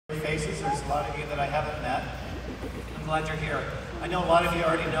faces. There's a lot of you that I haven't met. I'm glad you're here. I know a lot of you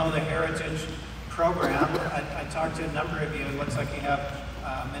already know the Heritage program. I talked to a number of you. It looks like you have,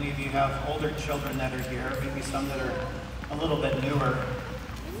 many of you have older children that are here, maybe some that are a little bit newer.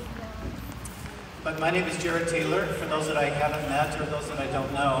 But my name is Jared Taylor. For those that I haven't met or those that I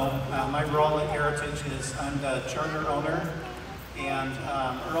don't know, my role at Heritage is I'm the charter owner, and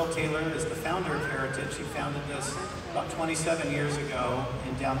Earl Taylor is the founder of Heritage. He founded this about 27 years ago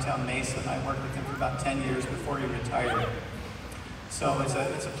in downtown Mesa, and I worked with him for about 10 years before he retired. So it's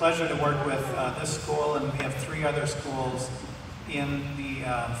a pleasure to work with this school, and we have 3 other schools in the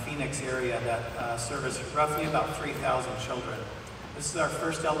Phoenix area that service roughly about 3,000 children. This is our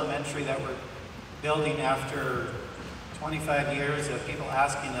first elementary that we're building after 25 years of people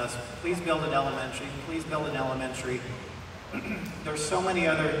asking us, please build an elementary, please build an elementary. There's so many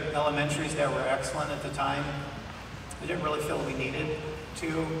other elementaries that were excellent at the time. We didn't really feel we needed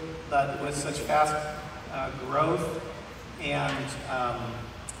to, but with such fast growth and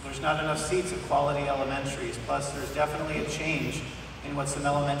there's not enough seats at quality elementaries. Plus there's definitely a change in what some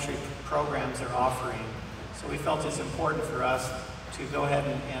elementary programs are offering. So we felt it's important for us to go ahead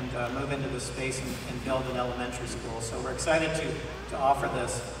and move into this space and build an elementary school. So we're excited to offer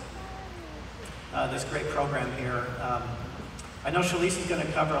this great program here. I know Shalisa is going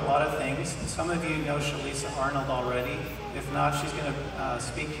to cover a lot of things. Some of you know Shalisa Arnold already. If not, she's going to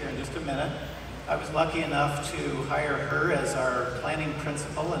speak here in just a minute. I was lucky enough to hire her as our planning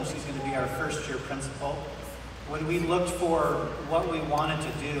principal, and she's going to be our first-year principal. When we looked for what we wanted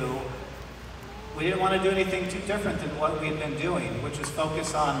to do, we didn't want to do anything too different than what we've been doing, which is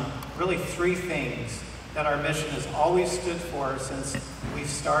focus on really 3 things that our mission has always stood for since we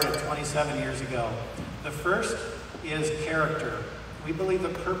started 27 years ago. The first is character. We believe the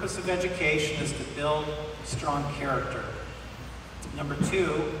purpose of education is to build strong character. Number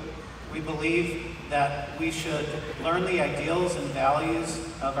 2, we believe that we should learn the ideals and values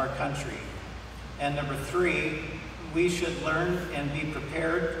of our country. And number 3, we should learn and be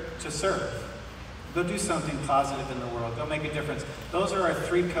prepared to serve. Go do something positive in the world. Go make a difference. Those are our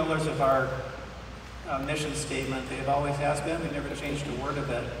 3 pillars of our mission statement. They have always has been. We never changed a word of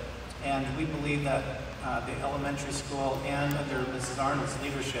it. And we believe that the elementary school and under Mrs. Arnold's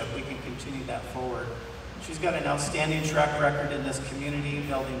leadership, we can continue that forward. She's got an outstanding track record in this community,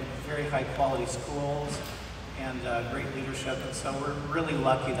 building very high quality schools and great leadership. And so we're really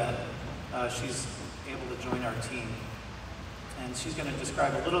lucky that she's able to join our team. And she's going to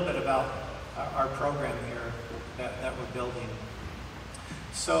describe a little bit about our program here that we're building.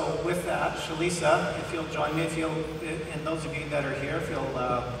 So with that, Shalisa, if you'll join me, and those of you that are here, if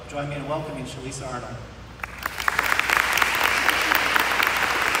you'll join me in welcoming Shalisa Arnold.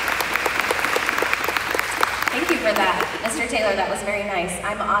 Thank you for that, Mr. Taylor. That was very nice.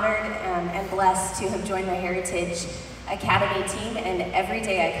 I'm honored and blessed to have joined the Heritage Academy team, and every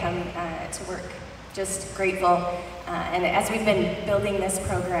day I come to work just grateful. And as we've been building this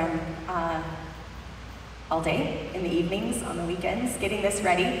program all day, in the evenings, on the weekends, getting this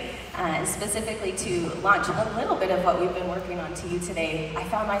ready, specifically to launch a little bit of what we've been working on to you today, I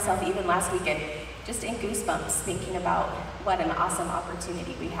found myself even last weekend just in goosebumps thinking about what an awesome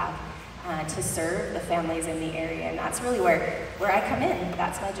opportunity we have to serve the families in the area. And that's really where I come in.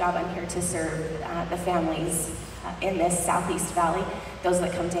 That's my job. I'm here to serve the families in this Southeast Valley, those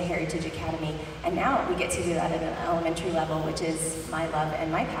that come to Heritage Academy. And now we get to do that at an elementary level, which is my love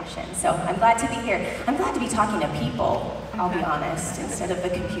and my passion. So I'm glad to be here. I'm glad to be talking to people, I'll be honest, instead of the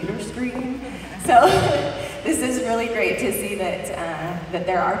computer screen. So this is really great to see that, that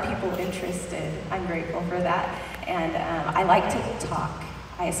there are people interested. I'm grateful for that. And I like to talk.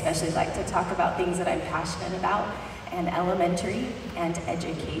 I especially like to talk about things that I'm passionate about, and elementary and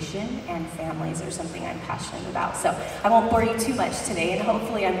education and families are something I'm passionate about. So I won't bore you too much today, and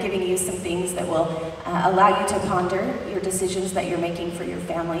hopefully I'm giving you some things that will allow you to ponder your decisions that you're making for your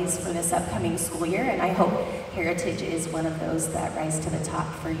families for this upcoming school year, and I hope Heritage is one of those that rise to the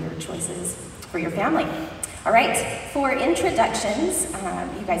top for your choices for your family. All right, for introductions,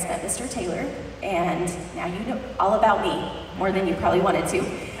 you guys met Mr. Taylor, and now you know all about me, more than you probably wanted to.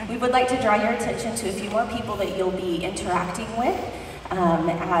 We would like to draw your attention to a few more people that you'll be interacting with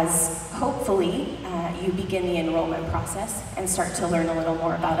as hopefully you begin the enrollment process and start to learn a little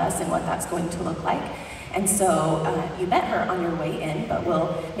more about us and what that's going to look like. And so you met her on your way in, but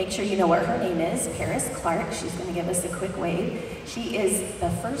we'll make sure you know what her name is, Paris Clark. She's going to give us a quick wave. She is the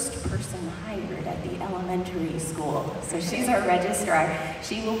first person hired at the elementary school. So she's our registrar.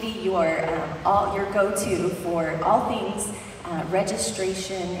 She will be your go-to for all things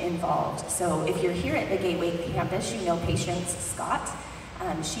registration involved. So if you're here at the Gateway campus, you know Patience Scott.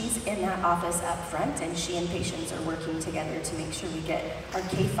 She's in that office up front, and she and Patience are working together to make sure we get our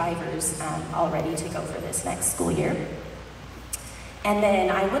K-5ers all ready to go for this next school year. And then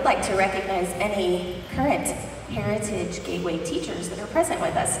I would like to recognize any current Heritage Gateway teachers that are present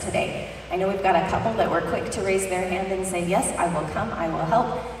with us today. I know we've got a couple that were quick to raise their hand and say, yes, I will come, I will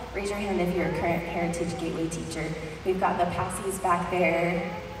help. Raise your hand if you're a current Heritage Gateway teacher. We've got the Passies back there,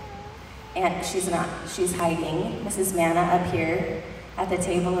 and she's hiding. Mrs. Manna up here at the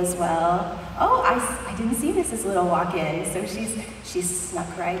table as well. Oh, I didn't see Mrs. Little walk in, so she's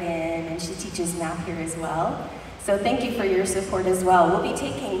snuck right in, and she teaches math here as well. So thank you for your support as well. We'll be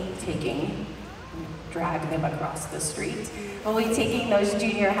drag them across the street. We'll be taking those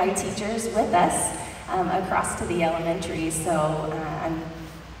junior high teachers with us across to the elementary. So I'm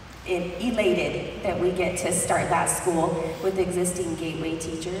elated that we get to start that school with existing Gateway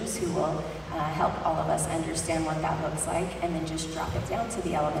teachers who will help all of us understand what that looks like and then just drop it down to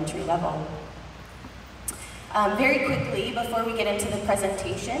the elementary level. Very quickly, before we get into the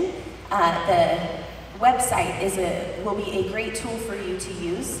presentation, the website will be a great tool for you to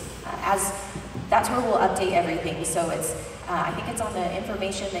use, as that's where we'll update everything. So I think it's on the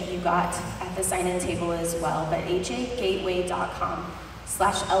information that you got at the sign-in table as well, but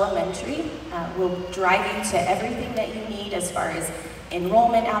hagateway.com/elementary will drive you to everything that you need as far as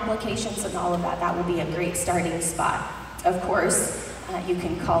enrollment applications and all of that. That will be a great starting spot. Of course, you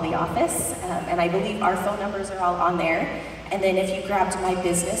can call the office, and I believe our phone numbers are all on there. And then if you grabbed my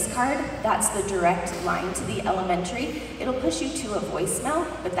business card, that's the direct line to the elementary. It'll push you to a voicemail,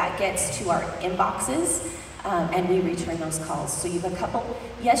 but that gets to our inboxes, and we return those calls. So you have a couple,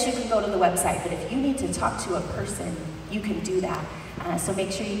 yes, you can go to the website, but if you need to talk to a person, you can do that. So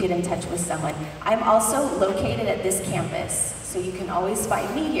make sure you get in touch with someone. I'm also located at this campus, so you can always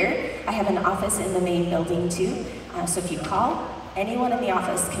find me here. I have an office in the main building too, so if you call, anyone in the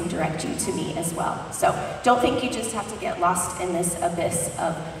office can direct you to me as well. So don't think you just have to get lost in this abyss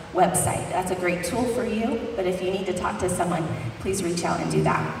of website. That's a great tool for you, but if you need to talk to someone, please reach out and do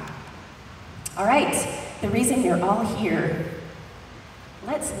that. All right, the reason you're all here,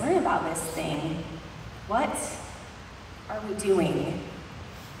 let's learn about this thing. What are we doing?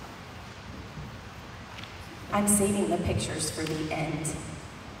 I'm saving the pictures for the end.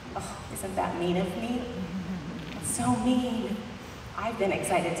 Oh, isn't that mean of me? It's so mean. I've been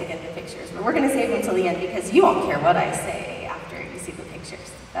excited to get the pictures, but we're going to save them until the end because you won't care what I say after you see the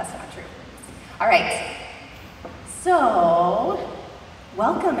pictures. That's not true. All right. So,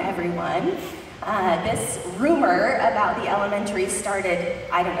 welcome everyone. This rumor about the elementary started,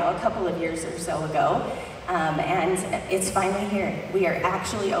 I don't know, a couple of years or so ago, and it's finally here. We are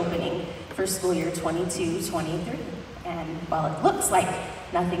actually opening for school year 22-23, and while it looks like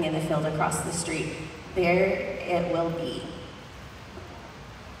nothing in the field across the street, there it will be.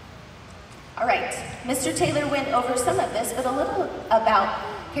 All right, Mr. Taylor went over some of this, but a little about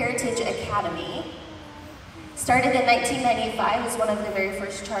Heritage Academy. Started in 1995 as one of the very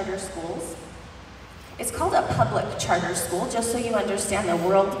first charter schools. It's called a public charter school, just so you understand the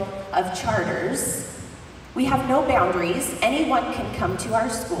world of charters. We have no boundaries. Anyone can come to our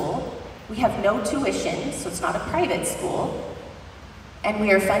school. We have no tuition, so it's not a private school. And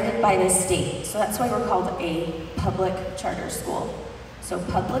we are funded by the state, so that's why we're called a public charter school. So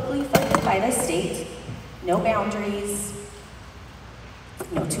publicly funded by the state, no boundaries,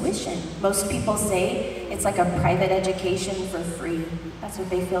 no tuition. Most people say it's like a private education for free. That's what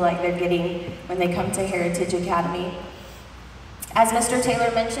they feel like they're getting when they come to Heritage Academy. As Mr.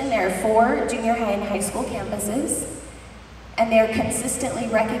 Taylor mentioned, there are 4 junior high and high school campuses, and they're consistently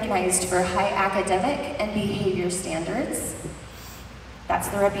recognized for high academic and behavior standards. That's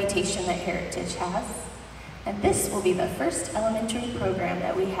the reputation that Heritage has. And this will be the first elementary program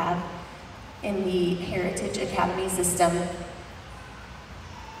that we have in the Heritage Academy system.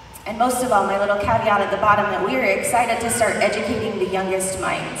 And most of all, my little caveat at the bottom, that we are excited to start educating the youngest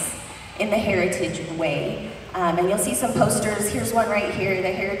minds in the Heritage Way. And you'll see some posters. Here's one right here,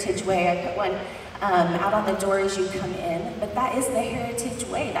 the Heritage Way. I put one out on the door as you come in. But that is the Heritage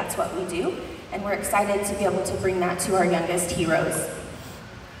Way. That's what we do. And we're excited to be able to bring that to our youngest heroes.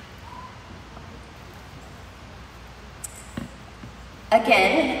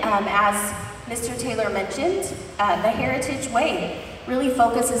 Again, as Mr. Taylor mentioned, the Heritage Way really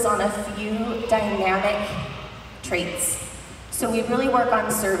focuses on a few dynamic traits. So we really work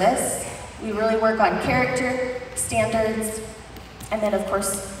on service, we really work on character, standards, and then of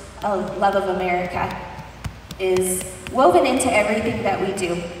course, a love of America is woven into everything that we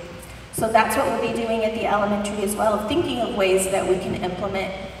do. So that's what we'll be doing at the elementary as well, thinking of ways that we can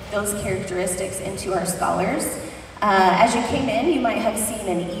implement those characteristics into our scholars. As you came in, you might have seen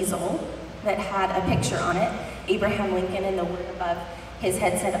an easel that had a picture on it, Abraham Lincoln, and the word above his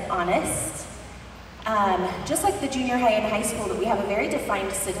head said honest. Just like the junior high and high school, that we have a very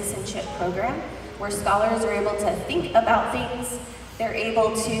defined citizenship program where scholars are able to think about things, they're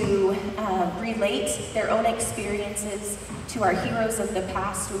able to relate their own experiences to our heroes of the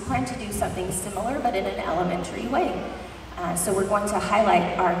past. We plan to do something similar, but in an elementary way. So we're going to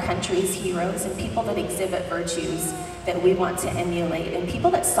highlight our country's heroes and people that exhibit virtues that we want to emulate, and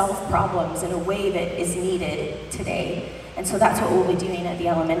people that solve problems in a way that is needed today. And so that's what we'll be doing at the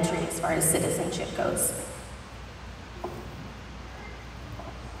elementary as far as citizenship goes.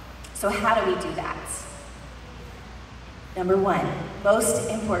 So how do we do that? Number one, most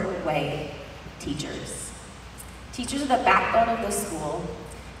important way, teachers. Teachers are the backbone of the school.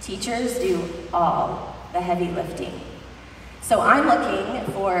 Teachers do all the heavy lifting. So I'm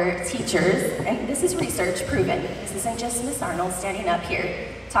looking for teachers, and this is research proven. This isn't just Miss Arnold standing up here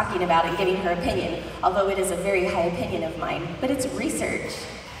talking about it and giving her opinion, although it is a very high opinion of mine, but it's research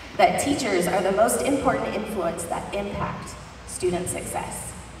that teachers are the most important influence that impact student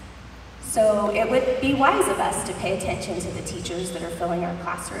success. So it would be wise of us to pay attention to the teachers that are filling our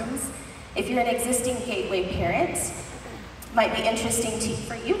classrooms. If you're an existing Gateway parent, it might be interesting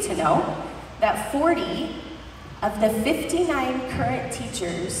for you to know that 40 of the 59 current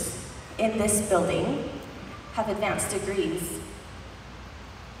teachers in this building have advanced degrees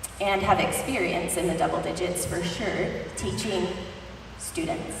and have experience in the double digits for sure, teaching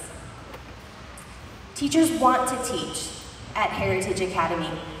students. Teachers want to teach at Heritage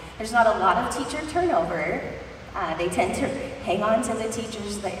Academy. There's not a lot of teacher turnover. They tend to hang on to the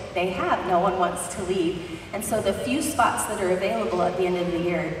teachers that they have. No one wants to leave. And so the few spots that are available at the end of the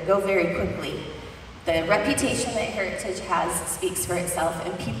year go very quickly. The reputation that Heritage has speaks for itself,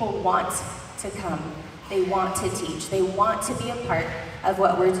 and people want to come. They want to teach. They want to be a part of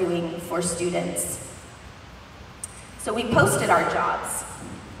what we're doing for students. So we posted our jobs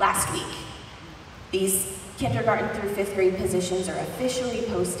last week. These kindergarten through 5th grade positions are officially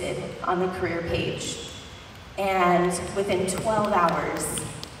posted on the career page. And within 12 hours,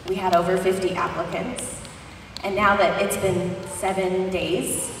 we had over 50 applicants. And now that it's been 7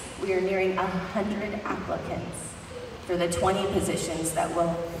 days, we are nearing 100 applicants for the 20 positions that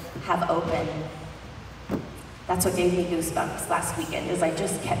we'll have open. That's what gave me goosebumps last weekend, is I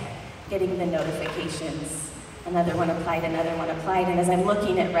just kept getting the notifications. Another one applied, and as I'm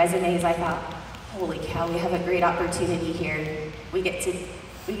looking at resumes, I thought, holy cow, we have a great opportunity here. We get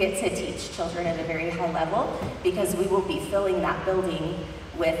to teach children at a very high level, because we will be filling that building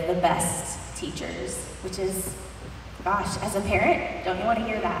with the best teachers, which is, gosh, as a parent, don't you want to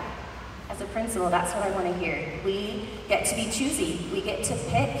hear that? As a principal, that's what I want to hear. We get to be choosy. We get to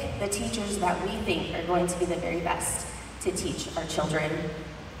pick the teachers that we think are going to be the very best to teach our children.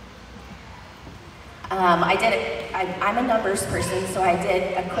 I'm a numbers person, so I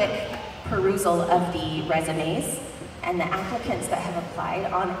did a quick perusal of the resumes, and the applicants that have applied,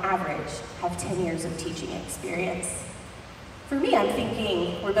 on average, have 10 years of teaching experience. For me, I'm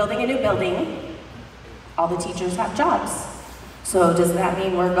thinking, we're building a new building. All the teachers have jobs. So does that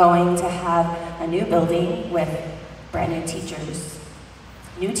mean we're going to have a new building with brand new teachers?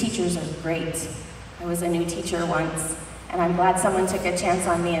 New teachers are great. I was a new teacher once, and I'm glad someone took a chance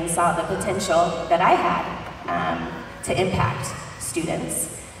on me and saw the potential that I had to impact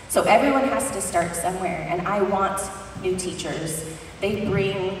students. So everyone has to start somewhere, and I want new teachers. They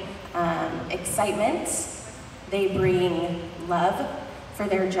bring excitement, they bring love for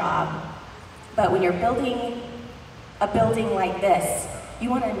their job. But when you're building a building like this, you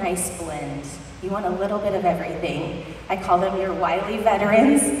want a nice blend. You want a little bit of everything. I call them your wily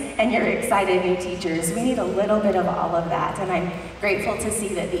veterans and your excited new teachers. We need a little bit of all of that, and I'm grateful to see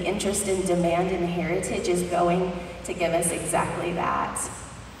that the interest and demand in Heritage is going to give us exactly that.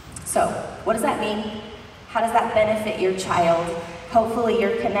 So, what does that mean? How does that benefit your child? Hopefully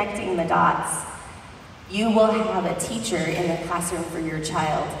you're connecting the dots. You will have a teacher in the classroom for your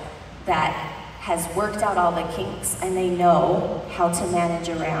child that has worked out all the kinks, and they know how to manage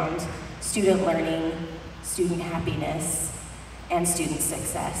around student learning, student happiness, and student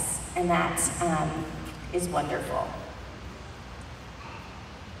success. And that is wonderful.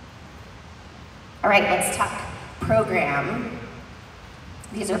 All right, let's talk program.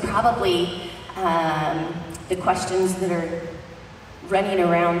 These are probably the questions that are running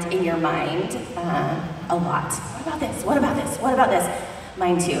around in your mind a lot. What about this? What about this? What about this?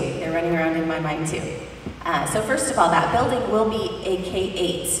 Mine too. They're running around in my mind too. So first of all, that building will be a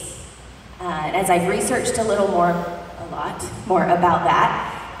K-8. As I've researched a lot more about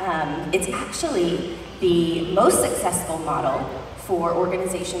that, it's actually the most successful model for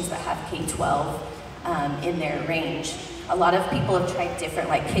organizations that have K-12 in their range. A lot of people have tried different,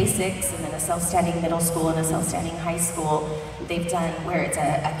 like K-6 and then a self-standing middle school and a self-standing high school. They've done where it's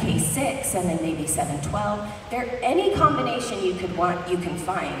a K-6 and then maybe 7-12. Any combination you could want, you can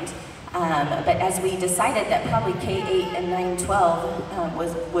find. But as we decided that probably K-8 and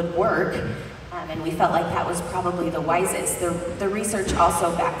 9-12 would work, and we felt like that was probably the wisest, the research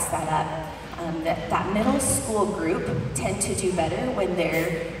also backs that up. That middle school group tend to do better when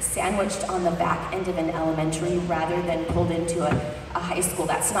they're sandwiched on the back end of an elementary rather than pulled into a high school.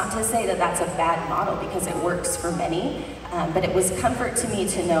 That's not to say that that's a bad model, because it works for many, but it was comfort to me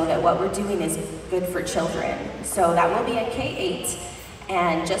to know that what we're doing is good for children. So that will be a K-8,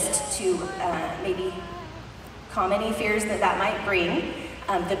 and just to maybe calm any fears that might bring,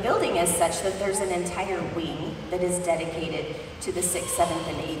 the building is such that there's an entire wing that is dedicated to the 6th, 7th,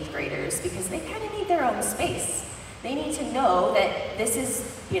 and 8th graders, because they kind of need their own space. They need to know that this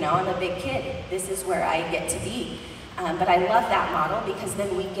is, I'm a big kid, this is where I get to be. But I love that model, because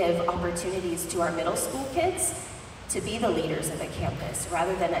then we give opportunities to our middle school kids to be the leaders of the campus,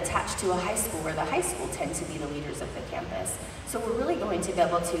 rather than attached to a high school where the high school tend to be the leaders of the campus. So we're really going to be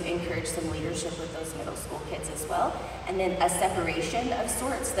able to encourage some leadership with those middle school kids as well. And then a separation of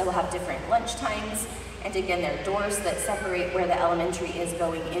sorts. They'll have different lunch times. And again, there are doors that separate where the elementary is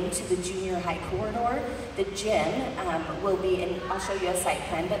going into the junior high corridor. The gym will be, and I'll show you a site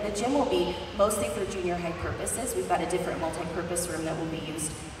plan, but the gym will be mostly for junior high purposes. We've got a different multi-purpose room that will be used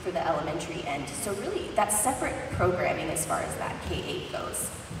for the elementary end. So really, that's separate programming as far as that K-8 goes.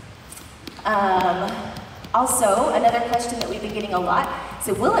 Also, another question that we've been getting a lot,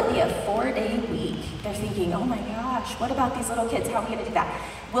 so will it be a 4-day week? They're thinking, oh my gosh, what about these little kids? How are we gonna do that?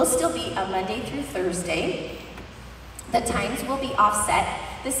 We'll still be a Monday through Thursday. The times will be offset.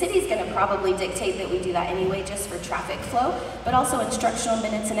 The city's gonna probably dictate that we do that anyway, just for traffic flow, but also instructional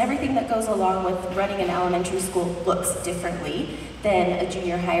minutes and everything that goes along with running an elementary school looks differently than a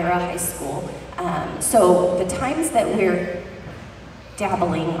junior high or a high school. So the times that we're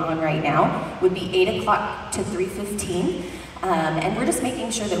dabbling on right now would be 8 o'clock to 3:15. And we're just making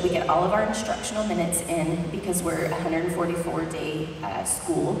sure that we get all of our instructional minutes in, because we're a 144-day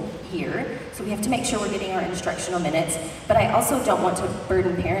school year. So we have to make sure we're getting our instructional minutes. But I also don't want to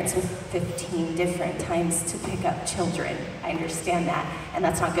burden parents with 15 different times to pick up children. I understand that, and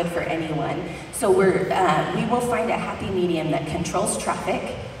that's not good for anyone. So we will find a happy medium that controls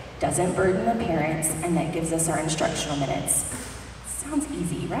traffic, doesn't burden the parents, and that gives us our instructional minutes. Sounds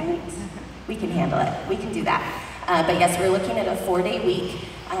easy, right? We can handle it. We can do that. But yes, we're looking at a 4-day week.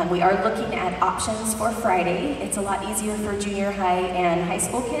 We are looking at options for Friday. It's a lot easier for junior high and high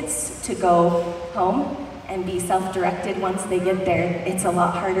school kids to go home and be self-directed once they get there. It's a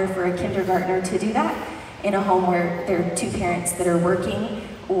lot harder for a kindergartner to do that in a home where there are two parents that are working,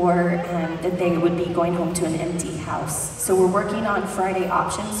 or that they would be going home to an empty house. So we're working on Friday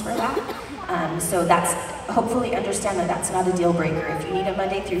options for that. So that's, hopefully understand that that's not a deal breaker. If you need a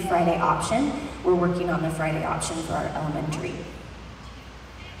Monday through Friday option, we're working on the Friday option for our elementary.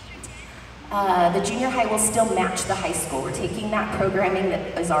 The junior high will still match the high school. We're taking that programming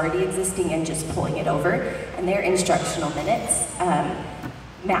that is already existing and just pulling it over, and their instructional minutes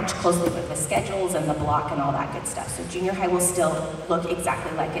match closely with the schedules and the block and all that good stuff. So junior high will still look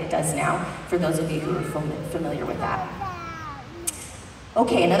exactly like it does now, for those of you who are familiar with that.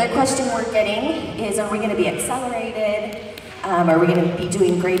 Okay, another question we're getting is, are we going to be accelerated? Are we going to be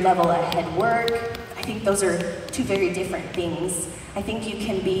doing grade level ahead work? I think those are two very different things. I think you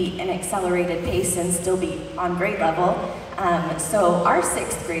can be an accelerated pace and still be on grade level. So our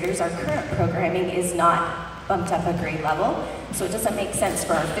 6th graders, our current programming is not bumped up a grade level. So it doesn't make sense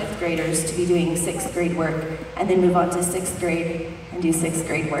for our 5th graders to be doing 6th grade work and then move on to 6th grade and do 6th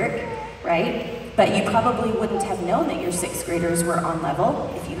grade work, right? But you probably wouldn't have known that your 6th graders were on level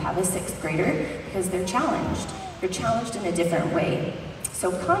if you have a 6th grader, because they're challenged. They're challenged in a different way.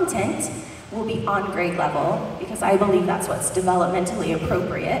 So content will be on grade level, because I believe that's what's developmentally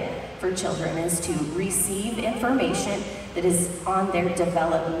appropriate for children, is to receive information that is on their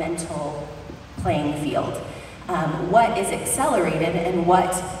developmental playing field. What is accelerated and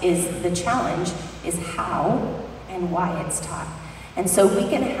what is the challenge is how and why it's taught. And so we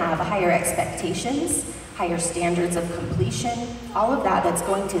can have higher expectations, higher standards of completion, all of that that's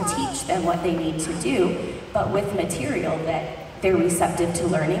going to teach them what they need to do, but with material that they're receptive to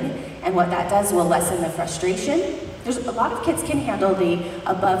learning. And what that does will lessen the frustration. There's a lot of kids can handle the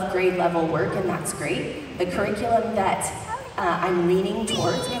above grade level work, and that's great. The curriculum that I'm leaning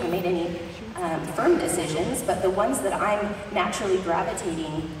towards, we haven't made any firm decisions, but the ones that I'm naturally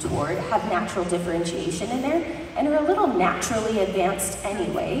gravitating toward have natural differentiation in there and are a little naturally advanced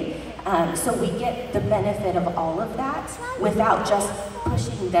anyway. So we get the benefit of all of that without just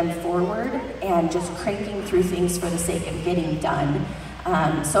pushing them forward and just cranking through things for the sake of getting done.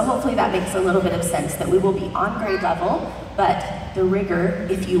 So hopefully that makes a little bit of sense, that we will be on grade level, but the rigor,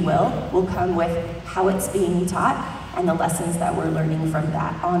 if you will come with how it's being taught and the lessons that we're learning from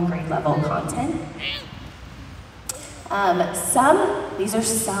that on grade level content. These are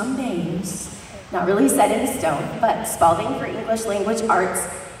some names, not really set in stone, but Spalding for English Language Arts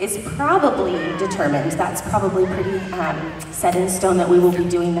is probably determined. That's probably pretty set in stone that we will be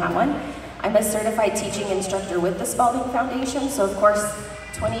doing that one. I'm a certified teaching instructor with the Spalding Foundation, so of course,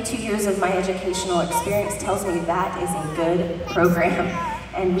 22 years of my educational experience tells me that is a good program.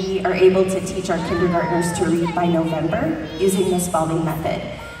 And we are able to teach our kindergartners to read by November using the Spalding method.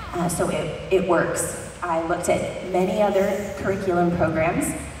 So it works. I looked at many other curriculum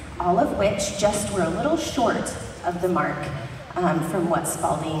programs, all of which just were a little short of the mark from what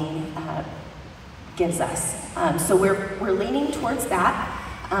Spalding gives us. So we're leaning towards that.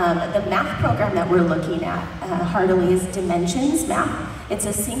 The math program that we're looking at heartily is Dimensions Math. It's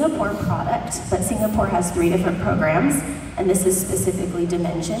a Singapore product, but Singapore has 3 different programs, and this is specifically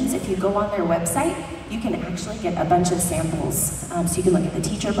Dimensions. If you go on their website, you can actually get a bunch of samples. So you can look at the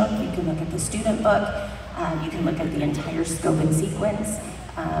teacher book, you can look at the student book, you can look at the entire scope and sequence.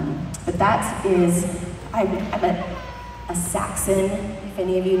 But that is, I'm a Saxon, if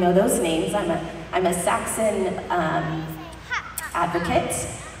any of you know those names. I'm a Saxon advocate.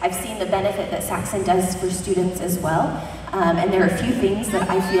 I've seen the benefit that Saxon does for students as well. And there are a few things that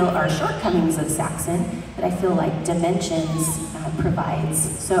I feel are shortcomings of Saxon that I feel like Dimensions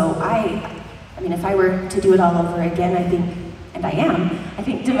provides. So I mean, if I were to do it all over again, I think, and I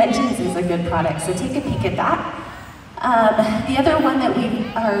think Dimensions is a good product. So take a peek at that. The other one that we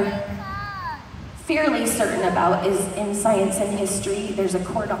are fairly certain about is in science and history. There's a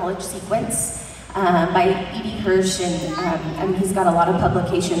core knowledge sequence by E.D. Hirsch, and I mean, he's got a lot of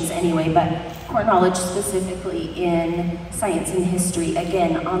publications anyway, but core knowledge specifically in science and history.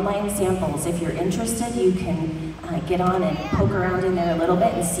 Again, online samples. If you're interested, you can get on and poke around in there a little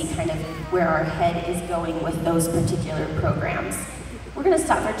bit and see kind of where our head is going with those particular programs. We're going to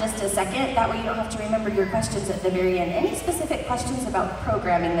stop for just a second. That way you don't have to remember your questions at the very end. Any specific questions about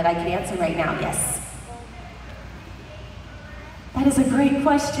programming that I can answer right now? Yes? That is a great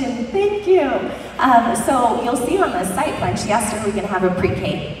question. Thank you. So you'll see on the site plan, she asked if we can have a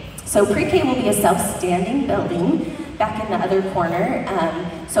pre-K. So pre-K will be a self-standing building back in the other corner.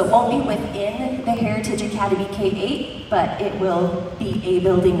 So it won't be within the Heritage Academy K-8, but it will be a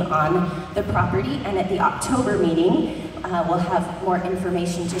building on the property. And at the October meeting, we'll have more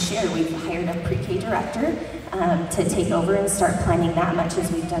information to share. We've hired a pre-K director to take over and start planning that much as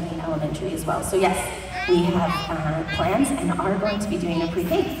we've done in elementary as well. So yes, we have plans and are going to be doing a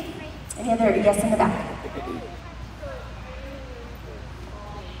pre-K. Any other yes in the back?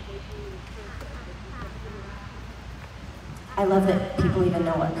 I love that people even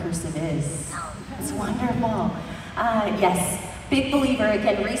know what cursive is. It's wonderful. Yes, big believer,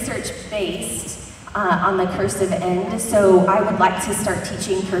 again, research-based on the cursive end. So I would like to start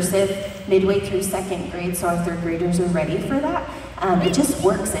teaching cursive midway through 2nd grade, so our 3rd graders are ready for that. It just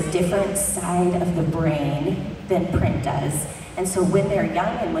works a different side of the brain than print does. And so when they're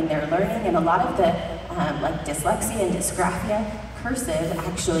young and when they're learning, and a lot of the like dyslexia and dysgraphia, cursive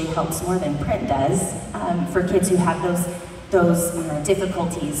actually helps more than print does for kids who have those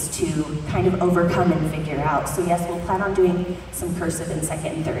difficulties to kind of overcome and figure out. So yes, we'll plan on doing some cursive in 2nd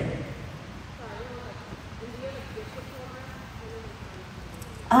and 3rd.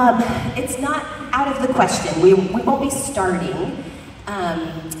 It's not out of the question. We won't be starting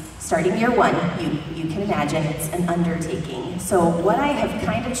year 1. You can imagine it's an undertaking. So what I have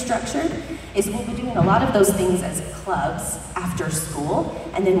kind of structured is we'll be doing a lot of those things as clubs after school,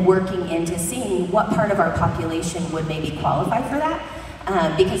 and then working into seeing what part of our population would maybe qualify for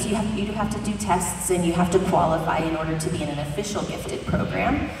that. Because you do have to do tests and you have to qualify in order to be in an official gifted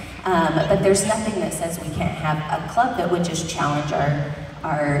program. But there's nothing that says we can't have a club that would just challenge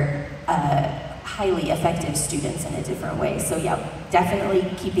our highly effective students in a different way. So yeah, definitely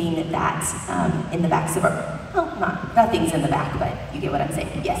keeping that in the backs of our, well, nothing's in the back, but you get what I'm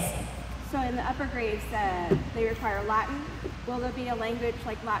saying, yes. So in the upper grades, they require Latin. Will there be a language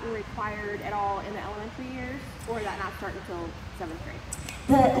like Latin required at all in the elementary years, or will that not start until 7th grade?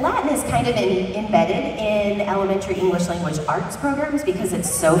 The Latin is kind of embedded in elementary English language arts programs because it's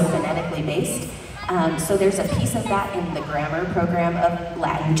so phonetically based. So there's a piece of that in the grammar program of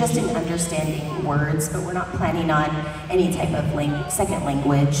Latin, just in understanding words, but we're not planning on any type of second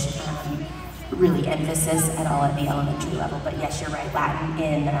language really emphasis at all at the elementary level. But yes, you're right, Latin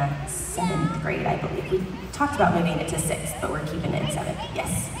in 7th grade, I believe. We talked about moving it to 6th, but we're keeping it in 7th,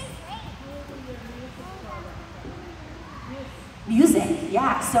 yes. Music,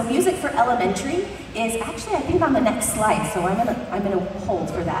 yeah. So music for elementary is actually, I think, on the next slide. So I'm gonna hold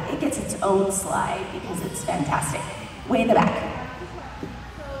for that. It gets its own slide because it's fantastic. Way in the back.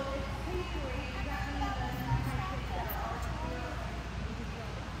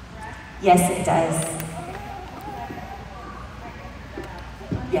 Yes, it does.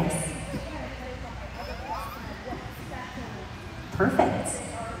 Yes. Perfect.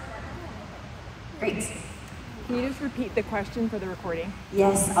 Great. Can you just repeat the question for the recording?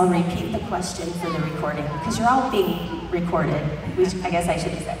 Yes, I'll repeat the question for the recording, because you're all being recorded, which I guess I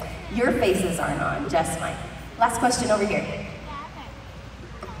should have said. Your faces aren't on, just mine. Last question over here.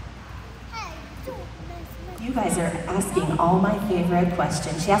 You guys are asking all my favorite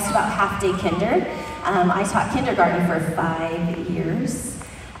questions. She asked about half-day kinder. I taught kindergarten for 5 years,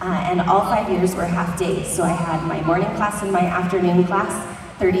 and all 5 years were half-days. So I had my morning class and my afternoon class.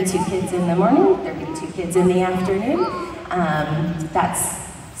 32 kids in the morning, 32 kids in the afternoon. That's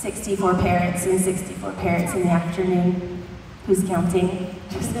 64 parents and 64 parents in the afternoon. Who's counting?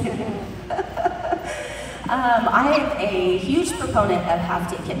 I am a huge proponent of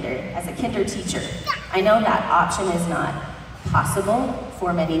half-day kinder as a kinder teacher. I know that option is not possible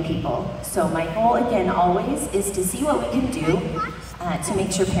for many people. So my goal, again, always is to see what we can do to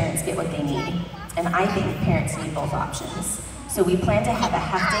make sure parents get what they need. And I think parents need both options. So we plan to have a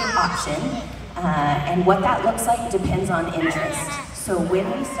half-day option, and what that looks like depends on interest. So when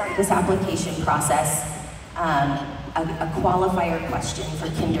we start this application process, a qualifier question for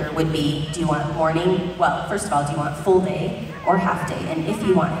kinder would be, do you want morning? Well, first of all, do you want full day or half day? And if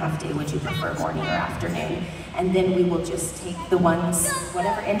you want half day, would you prefer morning or afternoon? And then we will just take the ones,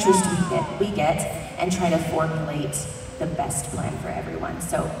 whatever interest we get, and try to formulate the best plan for everyone.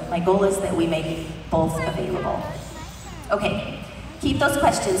 So my goal is that we make both available. Okay, keep those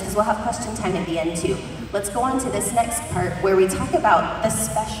questions because we'll have question time at the end too. Let's go on to this next part where we talk about the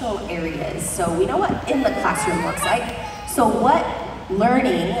special areas. So we know what in the classroom looks like. So what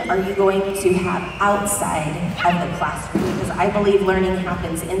learning are you going to have outside of the classroom? Because I believe learning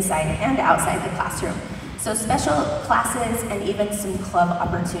happens inside and outside the classroom. So special classes and even some club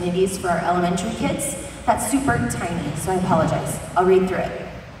opportunities for our elementary kids, that's super tiny, so I apologize. I'll read through it.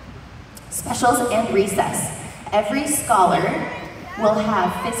 Specials and recess. Every scholar will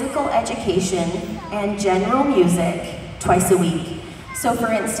have physical education and general music twice a week. So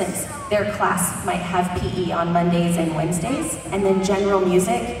for instance, their class might have PE on Mondays and Wednesdays, and then general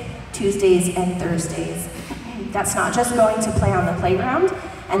music Tuesdays and Thursdays. That's not just going to play on the playground,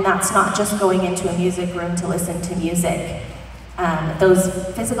 and that's not just going into a music room to listen to music. Those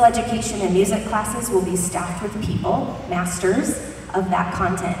physical education and music classes will be staffed with people, masters of that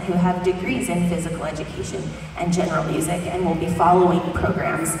content, who have degrees in physical education and general music, and will be following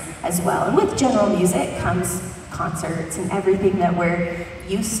programs as well. And with general music comes concerts and everything that we're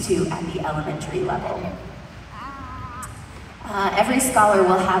used to at the elementary level. Every scholar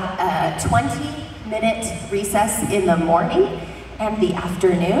will have a 20-minute recess in the morning and the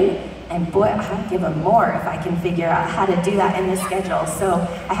afternoon. And boy, I'll give them more if I can figure out how to do that in the schedule. So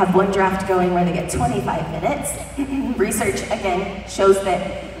I have one draft going where they get 25 minutes. Research, again, shows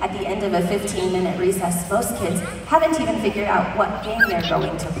that at the end of a 15-minute recess, most kids haven't even figured out what game they're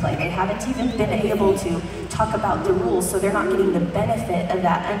going to play. They haven't even been able to talk about the rules, so they're not getting the benefit of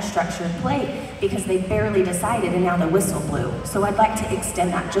that unstructured play because they barely decided and now the whistle blew. So I'd like to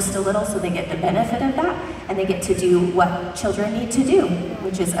extend that just a little so they get the benefit of that and they get to do what children need to do,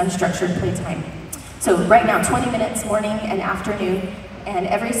 which is unstructured playtime. So right now, 20 minutes morning and afternoon, and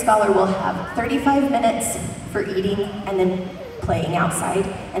every scholar will have 35 minutes for eating and then playing outside.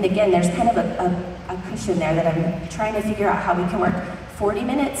 And again, there's kind of a cushion there that I'm trying to figure out how we can work 40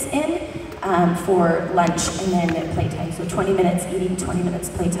 minutes in for lunch and then playtime. So 20 minutes eating, 20 minutes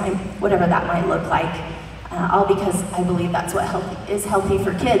playtime, whatever that might look like. All because I believe that's what is healthy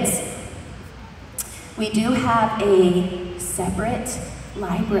for kids. We do have a separate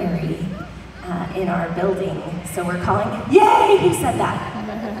library in our building. So we're calling it, yay, who said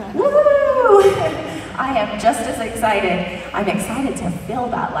that? Woo! I am just as excited. I'm excited to fill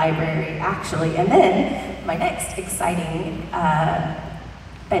that library, actually. And then my next exciting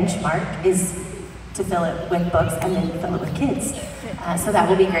benchmark is to fill it with books and then fill it with kids. So that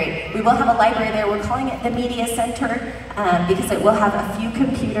will be great. We will have a library there. We're calling it the Media Center because it will have a few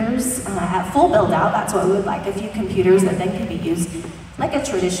computers at full build out. That's what we would like, a few computers that then can be used like a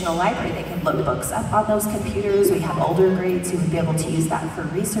traditional library. They can look books up on those computers. We have older grades who would be able to use that for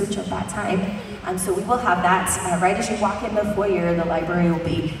research at that time. So we will have that right as you walk in the foyer. The library will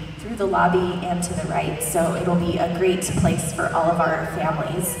be through the lobby and to the right. So it'll be a great place for all of our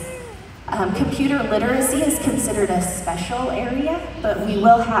families. Computer literacy is considered a special area, but we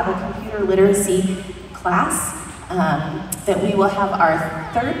will have a computer literacy class that we will have our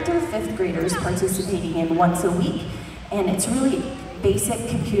 3rd through 5th graders participating in once a week. And it's really basic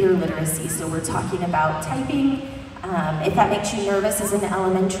computer literacy. So we're talking about typing. If that makes you nervous as an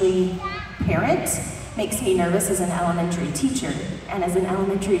elementary parent, makes me nervous as an elementary teacher and as an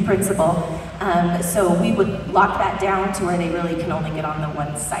elementary principal. So we would lock that down to where they really can only get on the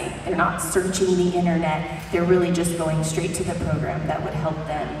one site. They're not searching the internet. They're really just going straight to the program that would help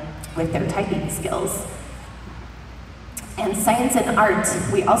them with their typing skills. And science and art,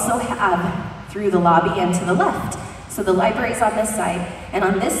 we also have through the lobby and to the left. So the library's on this side, and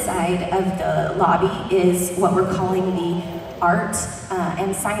on this side of the lobby is what we're calling the art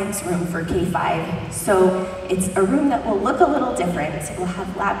and science room for K-5. So it's a room that will look a little different. It will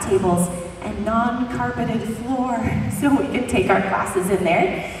have lab tables and non-carpeted floor, so we can take our classes in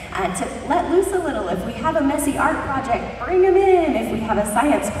there to let loose a little. If we have a messy art project, bring them in. If we have a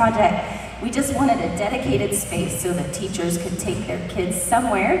science project, we just wanted a dedicated space so that teachers could take their kids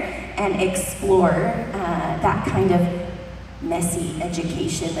somewhere and explore that kind of messy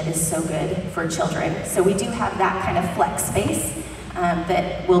education that is so good for children. So we do have that kind of flex space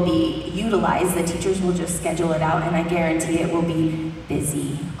that will be utilized. The teachers will just schedule it out, and I guarantee it will be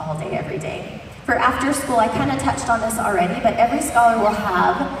busy all day, every day. For after school, I kind of touched on this already, but every scholar will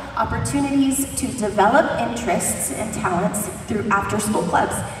have opportunities to develop interests and talents through after school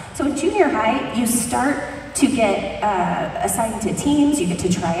clubs. So in junior high, you start to get assigned to teams, you get to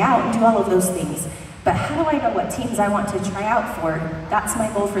try out and do all of those things. But how do I know what teams I want to try out for? That's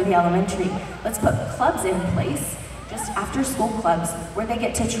my goal for the elementary. Let's put clubs in place, just after school clubs, where they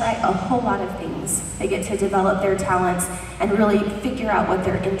get to try a whole lot of things. They get to develop their talents and really figure out what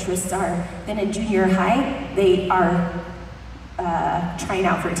their interests are. Then in junior high, they are trying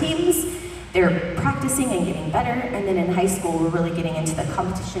out for teams, they're practicing and getting better, and then in high school, we're really getting into the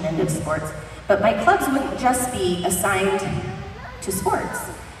competition end of sports. But my clubs wouldn't just be assigned to sports.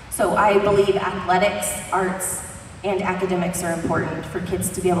 So I believe athletics, arts, and academics are important for kids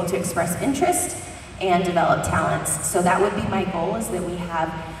to be able to express interest and develop talents. So that would be my goal, is that we have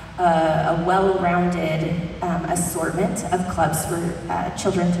a well-rounded assortment of clubs for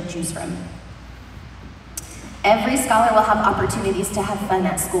children to choose from. Every scholar will have opportunities to have fun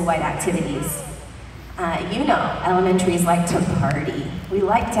at school-wide activities. You know, elementaries like to party. We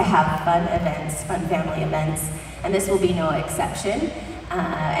like to have fun events, fun family events, and this will be no exception.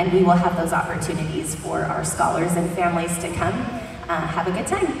 And we will have those opportunities for our scholars and families to come have a good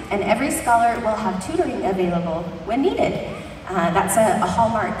time. And every scholar will have tutoring available when needed. That's a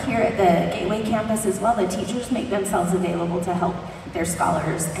hallmark here at the Gateway campus as well. The teachers make themselves available to help their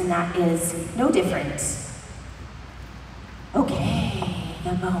scholars, and that is no different. Okay,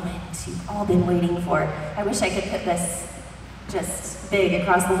 the moment you've all been waiting for. I wish I could put this just big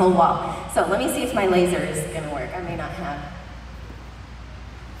across the whole wall. So let me see if my laser is gonna work. I may not have.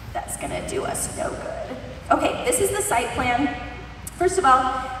 That's gonna do us no good. Okay, this is the site plan. First of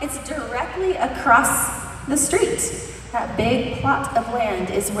all, it's directly across the street. That big plot of land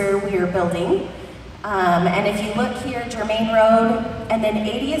is where we are building. And if you look here, Germain Road, and then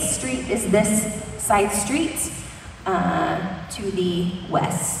 80th Street is this side street to the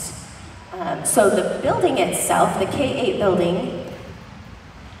west. So the building itself, the K-8 building,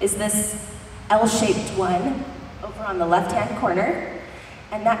 is this L-shaped one over on the left-hand corner.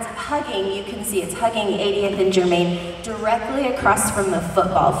 And that's hugging, you can see it's hugging 80th and Germain. Directly across from the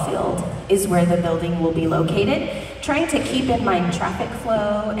football field is where the building will be located. Trying to keep in mind traffic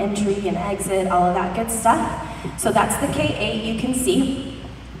flow, entry and exit, all of that good stuff. So that's the K-8 you can see.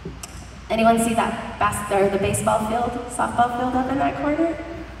 Anyone see that the baseball field, softball field up in that corner?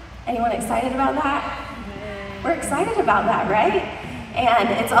 Anyone excited about that? We're excited about that, right? And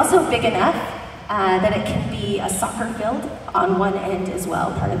it's also big enough that it can be a soccer field on one end as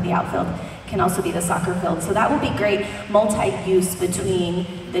well. Part of the outfield can also be the soccer field. So that will be great multi-use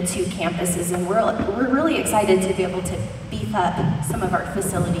between the two campuses. And we're really excited to be able to beef up some of our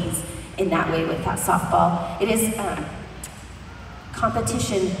facilities in that way with that softball. It is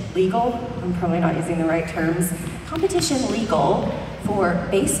competition legal. I'm probably not using the right terms. Competition legal for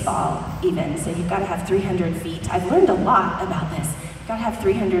baseball even. So you've got to have 300 feet. I've learned a lot about this. gotta have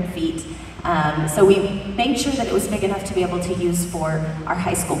 300 feet. So we made sure that it was big enough to be able to use for our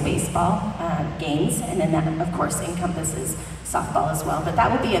high school baseball games, and then that, of course, encompasses softball as well. But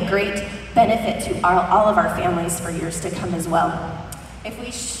that will be a great benefit to all of our families for years to come as well. If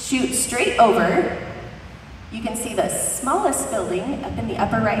we shoot straight over, you can see the smallest building up in the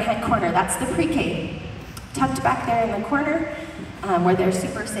upper right-hand corner. That's the pre-K, tucked back there in the corner where they're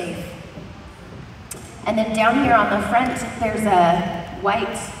super safe. And then down here on the front, there's a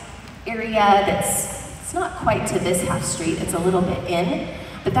white area it's not quite to this half street, it's a little bit in,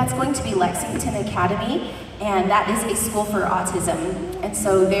 but that's going to be Lexington Academy, and that is a school for autism. And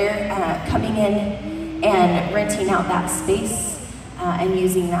so they're coming in and renting out that space and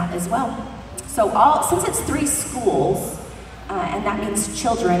using that as well. So since it's 3 schools, and that means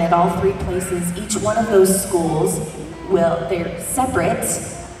children at all 3 places, each one of those schools they're separate,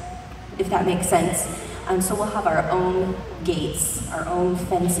 if that makes sense. So we'll have our own gates, our own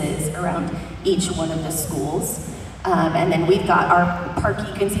fences around each one of the schools. And then we've got our parking.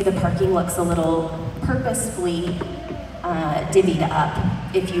 You can see the parking looks a little purposefully divvied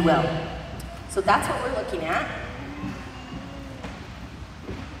up, if you will. So that's what we're looking at.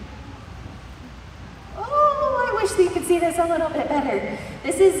 Oh, I wish that you could see this a little bit better.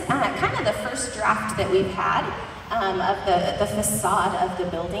 This is kind of the first draft that we've had of the facade of the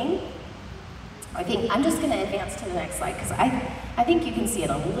building. I'm just going to advance to the next slide because I think you can see it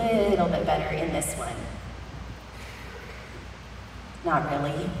a little bit better in this one. Not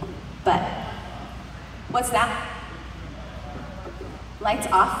really, but what's that? Lights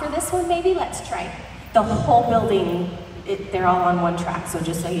off for this one maybe? Let's try. The whole building, they're all on one track, so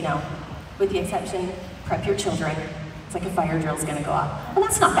just so you know, with the exception, prep your children. It's like a fire drill's gonna go off. Well,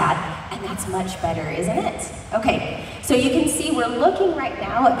 that's not bad, and that's much better, isn't it? Okay, so you can see we're looking right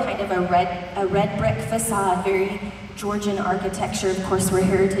now at kind of a red brick facade, very Georgian architecture. Of course, we're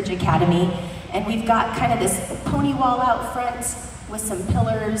Heritage Academy, and we've got kind of this pony wall out front with some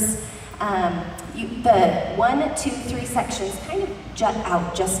pillars. The 1, 2, 3 sections kind of jut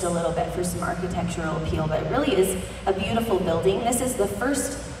out just a little bit for some architectural appeal, but it really is a beautiful building. This is the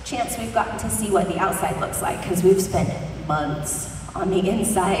first chance we've gotten to see what the outside looks like because we've spent months on the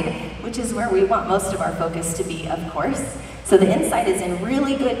inside, which is where we want most of our focus to be, of course. So the inside is in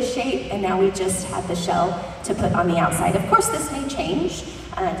really good shape, and now we just have the shell to put on the outside. Of course, this may change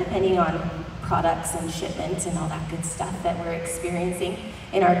depending on products and shipments and all that good stuff that we're experiencing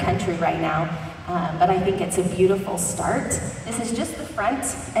in our country right now. But I think it's a beautiful start. This is just the front,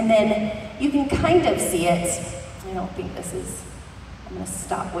 and then you can kind of see it. I don't think this is, I'm gonna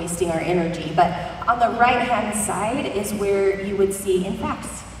stop wasting our energy, but on the right-hand side is where you would see, in fact,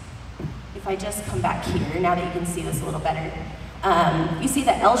 if I just come back here, now that you can see this a little better, you see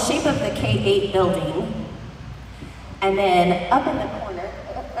the L shape of the K-8 building, and then up in the corner,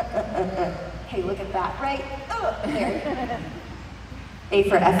 hey, look at that, right? Oh, there. A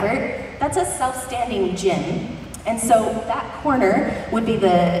for effort. That's a self-standing gym. And so that corner would be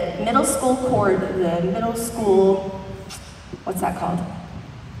the middle school what's that called?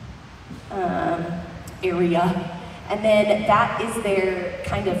 Area. And then that is their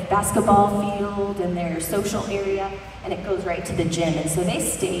kind of basketball field and their social area, and it goes right to the gym. And so they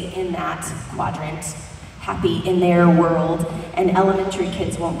stay in that quadrant, happy in their world, and elementary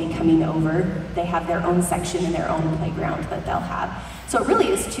kids won't be coming over. They have their own section and their own playground that they'll have. So it really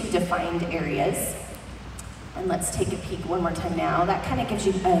is 2 defined areas. And let's take a peek one more time now. That kind of gives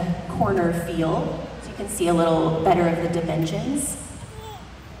you a corner feel, so you can see a little better of the dimensions.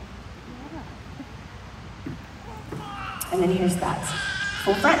 And then here's that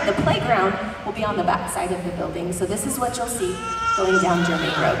full front. The playground will be on the back side of the building, so this is what you'll see going down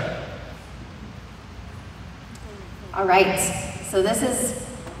Germany Road. All right, so this is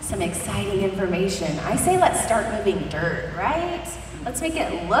some exciting information. I say let's start moving dirt, right? Let's make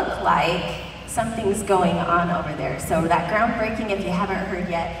it look like something's going on over there. So that groundbreaking, if you haven't heard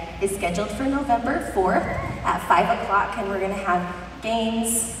yet, is scheduled for November 4th at 5 o'clock, and we're gonna have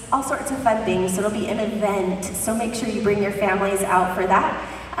games, all sorts of fun things. So it'll be an event, so make sure you bring your families out for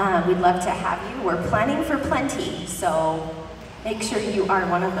that. We'd love to have you. We're planning for plenty, so make sure you are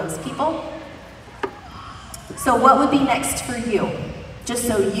one of those people. So what would be next for you? Just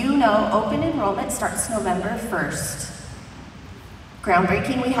so you know, open enrollment starts November 1st.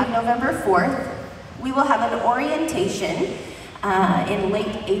 Groundbreaking, we have November 4th. We will have an orientation in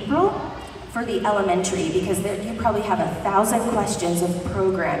late April for the elementary, because you probably have 1,000 questions of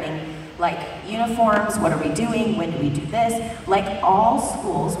programming like uniforms, what are we doing, when do we do this? Like all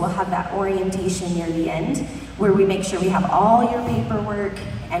schools will have that orientation near the end where we make sure we have all your paperwork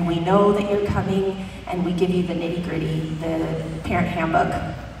and we know that you're coming and we give you the nitty-gritty, the parent handbook,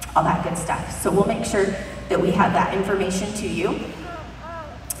 all that good stuff. So we'll make sure that we have that information to you.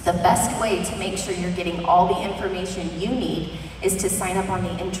 The best way to make sure you're getting all the information you need is to sign up on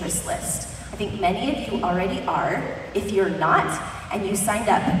the interest list. I think many of you already are. If you're not, and you signed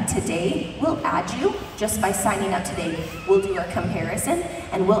up today, we'll add you just by signing up today. We'll do a comparison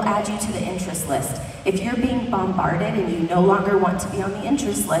and we'll add you to the interest list. If you're being bombarded and you no longer want to be on the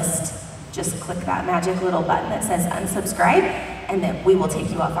interest list, just click that magic little button that says unsubscribe and then we will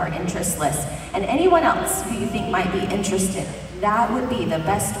take you off our interest list. And anyone else who you think might be interested, that would be the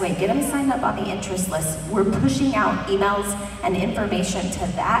best way. Get them signed up on the interest list. We're pushing out emails and information to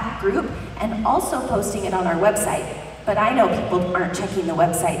that group and also posting it on our website. But I know people aren't checking the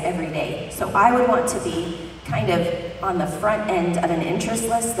website every day. So I would want to be kind of on the front end of an interest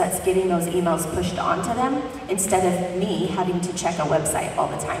list that's getting those emails pushed onto them instead of me having to check a website all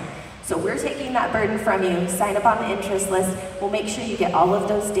the time. So we're taking that burden from you. Sign up on the interest list. We'll make sure you get all of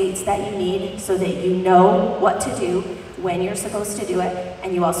those dates that you need so that you know what to do, when you're supposed to do it,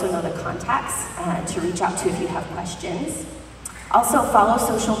 and you also know the contacts to reach out to if you have questions. Also follow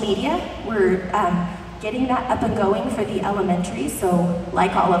social media. We're getting that up and going for the elementary, so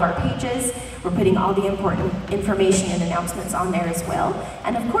like all of our pages, we're putting all the important information and announcements on there as well.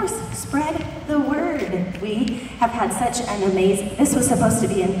 And of course, spread the word. We have had such an amazing, this was supposed to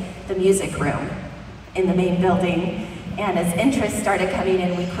be in the music room in the main building, and as interest started coming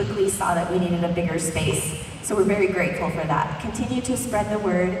in, we quickly saw that we needed a bigger space. So we're very grateful for that. Continue to spread the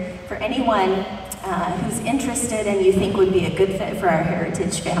word. For anyone who's interested and you think would be a good fit for our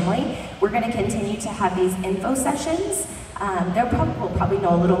Heritage family, we're going to continue to have these info sessions. We'll probably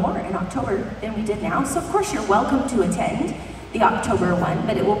know a little more in October than we did now. So of course you're welcome to attend the October one,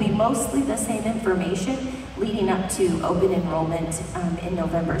 but it will be mostly the same information leading up to open enrollment in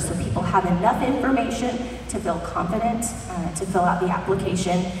November. So people have enough information to feel confident to fill out the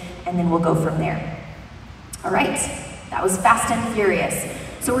application, and then we'll go from there. All right, that was fast and furious.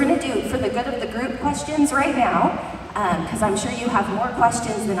 So we're gonna do, for the good of the group, questions right now, because I'm sure you have more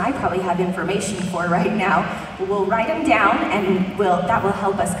questions than I probably have information for right now. We'll write them down and that will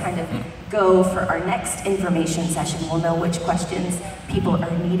help us kind of go for our next information session. We'll know which questions people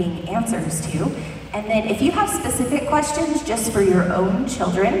are needing answers to. And then if you have specific questions just for your own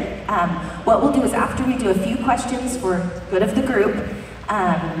children, what we'll do is after we do a few questions for good of the group,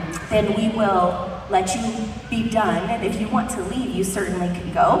 then we will let you be done, and if you want to leave, you certainly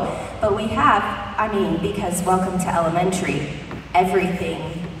can go. But we have, because welcome to elementary, everything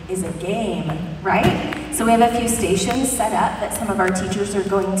is a game, right? So we have a few stations set up that some of our teachers are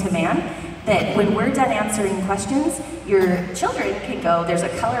going to man, that when we're done answering questions, your children can go. There's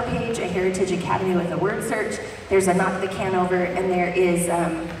a color page, a Heritage Academy with a word search, there's a knock the can over, and there is,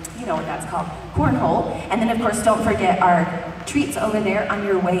 you know what that's called, cornhole. And then of course, don't forget our treats over there on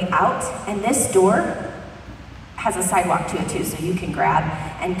your way out. And this door has a sidewalk to it too, so you can grab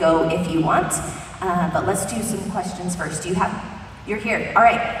and go if you want. But let's do some questions first. You're here, all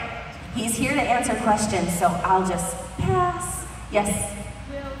right. He's here to answer questions, so I'll just pass. Yes?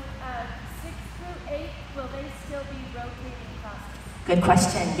 Will 6 through 8, will they still be rotating classes? Good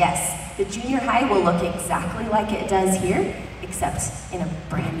question, yes. The junior high will look exactly like it does here, except in a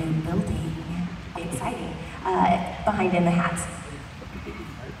brand new building. Exciting. Behind in the hats. Are you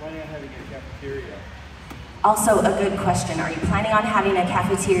planning on having a cafeteria? Also a good question. Are you planning on having a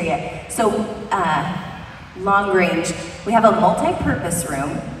cafeteria? So, long range, we have a multi-purpose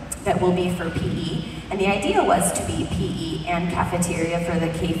room that will be for PE, and the idea was to be PE and cafeteria for the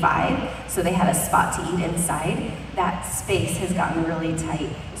K-5, so they had a spot to eat inside. That space has gotten really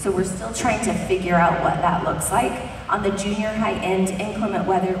tight, so we're still trying to figure out what that looks like. On the junior high end, inclement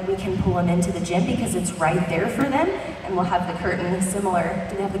weather, we can pull them into the gym because it's right there for them, and we'll have the curtain similar.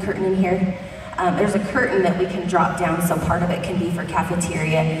 Do they have the curtain in here? There's a curtain that we can drop down, so part of it can be for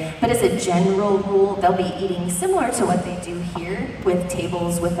cafeteria. But as a general rule, they'll be eating similar to what they do here, with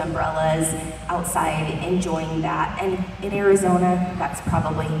tables, with umbrellas, outside, enjoying that. And in Arizona, that's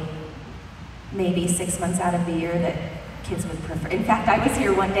probably maybe 6 months out of the year that kids would prefer. In fact, I was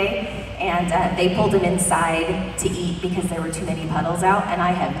here one day, and they pulled them inside to eat because there were too many puddles out, and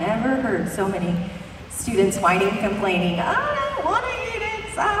I have never heard so many students whining, complaining, I don't want to eat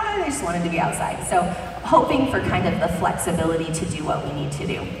inside. They just wanted to be outside. So hoping for kind of the flexibility to do what we need to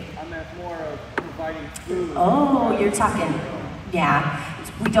do. I meant more of providing food. Oh, you're talking, yeah.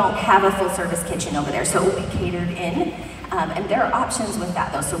 We don't have a full service kitchen over there, so it will be catered in. And there are options with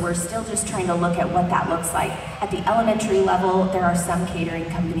that though, so we're still just trying to look at what that looks like. At the elementary level, there are some catering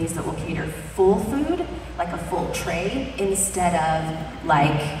companies that will cater full food, like a full tray, instead of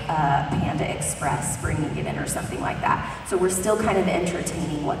like Panda Express bringing it in or something like that. So we're still kind of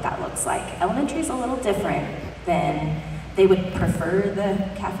entertaining what that looks like. Elementary is a little different than, they would prefer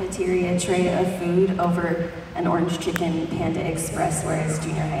the cafeteria tray of food over an orange chicken Panda Express, whereas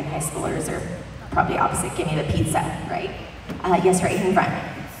junior high and high schoolers are probably opposite. Give me the pizza, right? Yes, right in front.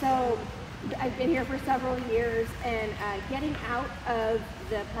 So I've been here for several years, and getting out of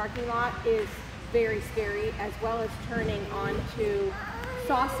the parking lot is very scary, as well as turning onto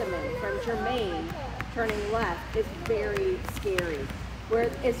Sossaman from Germain, turning left is very scary.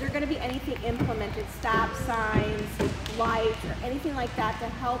 Is there going to be anything implemented, stop signs, lights, or anything like that to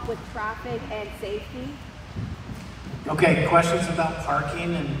help with traffic and safety? Okay, questions about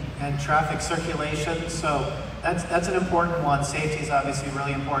parking and traffic circulation. So that's an important one. Safety is obviously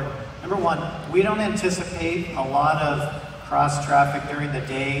really important. Number one, we don't anticipate a lot of cross traffic during the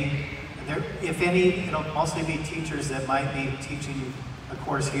day. If any, it'll mostly be teachers that might be teaching a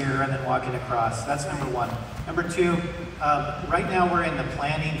course here and then walking across. That's number one. Number two, right now we're in the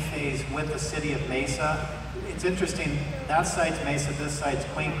planning phase with the city of Mesa. It's interesting, that side's Mesa, this side's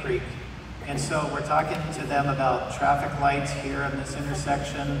Queen Creek. And so we're talking to them about traffic lights here in this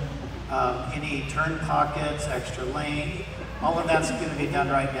intersection, any turn pockets, extra lane, all of that's going to be done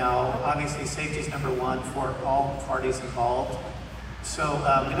right now. Obviously, safety is number one for all parties involved. So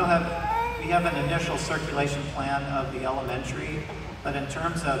we have an initial circulation plan of the elementary, but in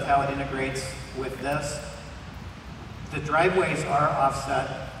terms of how it integrates with this, the driveways are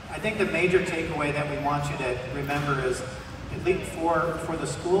offset. I think the major takeaway that we want you to remember is, at least for the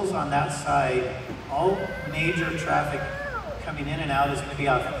schools on that side, all major traffic coming in and out is going to be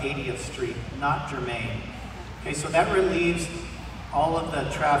off 80th Street, not Germain. Okay, so that relieves all of the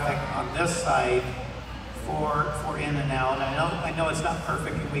traffic on this side for in and out. I know it's not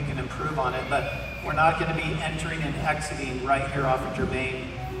perfect and we can improve on it, but we're not going to be entering and exiting right here off of Germain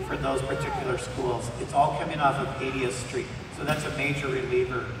for those particular schools. It's all coming off of 80th Street, so that's a major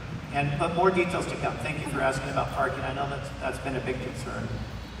reliever. But more details to come. Thank you for asking about parking. I know that's been a big concern.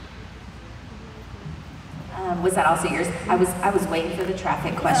 Was that also yours? I was waiting for the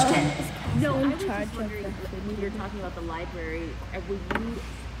traffic question. No, I was just wondering, when you're talking about the library, will you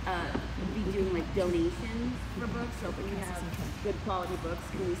be doing like donations for books? So if we have good quality books,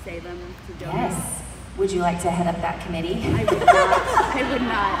 can we say them to donate? Yes. Would you like to head up that committee? I would not. I would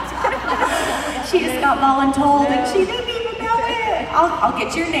not. She just got voluntold and she didn't even know it. I'll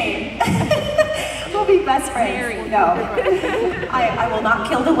get your name. We'll be best friends. No, I will not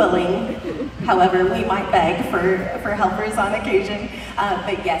kill the willing. However, we might beg for helpers on occasion.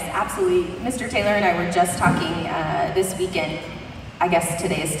 But yes, absolutely. Mr. Taylor and I were just talking this weekend. I guess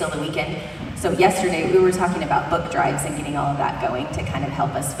today is still the weekend. So yesterday we were talking about book drives and getting all of that going to kind of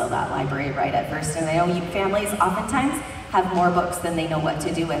help us fill that library right at first. And I know you families oftentimes have more books than they know what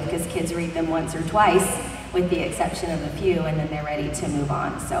to do with, because kids read them once or twice, with the exception of a few, and then they're ready to move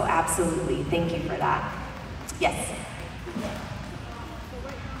on. So absolutely, thank you for that. Yes.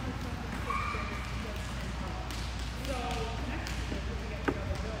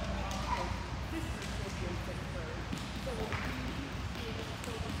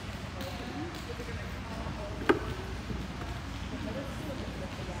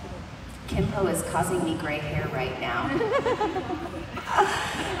 Kimpo is causing me gray hair right now.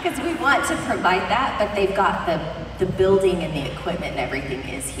 Because we want to provide that, but they've got the building and the equipment and everything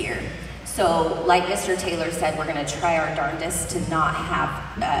is here. So like Mr. Taylor said, we're going to try our darndest to not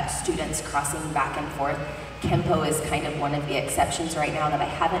have students crossing back and forth. Kimpo is kind of one of the exceptions right now that I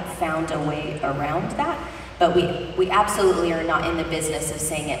haven't found a way around that. But we absolutely are not in the business of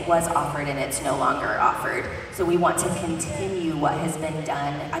saying it was offered and it's no longer offered. So we want to continue what has been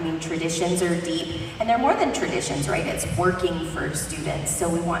done. I mean, traditions are deep, and they're more than traditions, right? It's working for students. So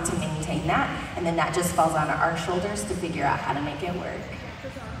we want to maintain that, and then that just falls on our shoulders to figure out how to make it work.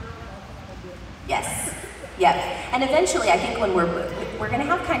 Yes, yes. And eventually, I think when we're gonna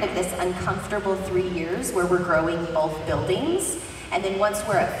have kind of this uncomfortable 3 years where we're growing both buildings. And then once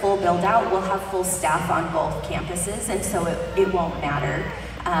we're at full build out, we'll have full staff on both campuses, and so it won't matter.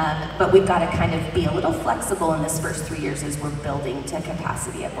 But we've got to kind of be a little flexible in this first 3 years as we're building to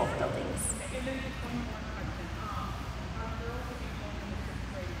capacity at both buildings.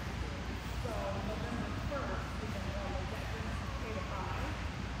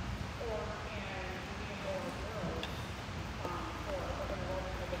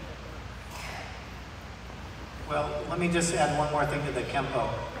 Well, let me just add one more thing to the Kimpo.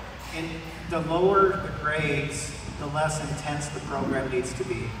 in the lower the grades, the less intense the program needs to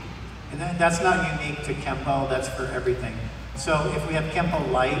be. And that's not unique to Kempo, that's for everything. So if we have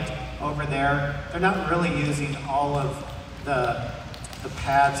Kempo Light over there, they're not really using all of the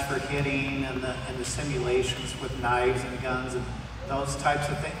pads for hitting and the simulations with knives and guns and those types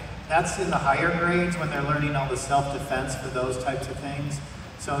of things. That's in the higher grades when they're learning all the self-defense for those types of things.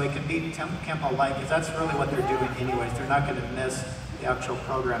 So it can be Kempo Light, because that's really what they're doing anyways. They're not going to miss the actual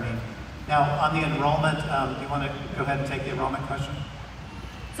programming. Now, on the enrollment, do you want to go ahead and take the enrollment question?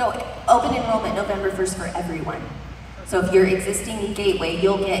 So open enrollment November 1st for everyone. So if you're existing Gateway,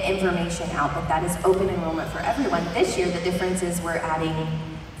 you'll get information out that is open enrollment for everyone. This year, the difference is we're adding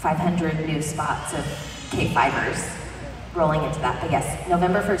 500 new spots of K-5ers rolling into that. But yes,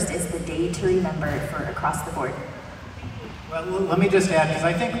 November 1st is the day to remember for across the board. Well, let me just add, because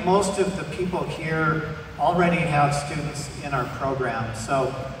I think most of the people here already have students in our program.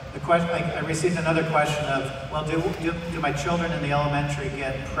 So the question, I received another question of, well, do my children in the elementary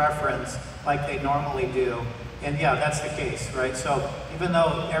get preference like they normally do? And yeah, that's the case, right? So even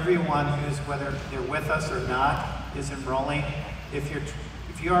though everyone who's, whether they're with us or not, is enrolling, if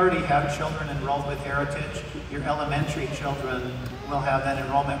you already have children enrolled with Heritage, your elementary children will have that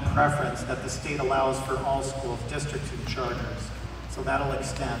enrollment preference that the state allows for all schools, districts, and charters. So that'll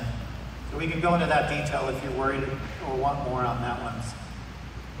extend. So we can go into that detail if you're worried or want more on that one.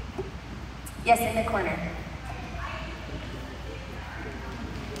 Yes, in the corner.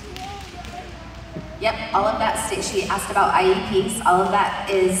 Yep, all of that, she asked about IEPs, all of that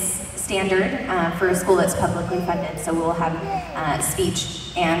is standard for a school that's publicly funded, so we'll have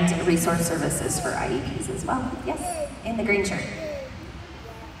speech and resource services for IEPs as well. Yes, in the green shirt.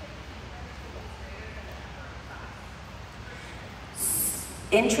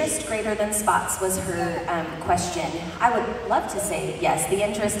 Interest greater than spots was her question. I would love to say yes. The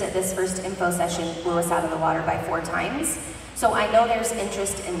interest at this first info session blew us out of the water by 4 times. So I know there's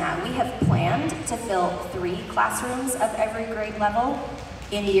interest in that. We have planned to fill 3 classrooms of every grade level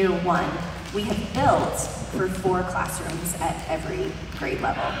in year 1. We have built for 4 classrooms at every grade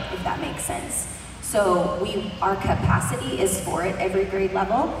level, if that makes sense. So our capacity is 4 at every grade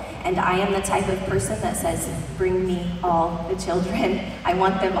level, and I am the type of person that says, bring me all the children. I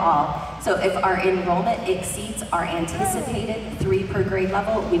want them all. So if our enrollment exceeds our anticipated 3 per grade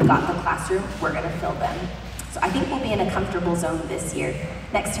level, we've got the classroom, we're gonna fill them. So I think we'll be in a comfortable zone this year.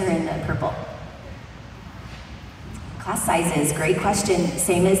 Next here in the purple. Class sizes, great question.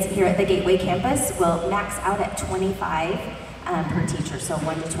 Same as here at the Gateway campus, we'll max out at 25 per teacher, so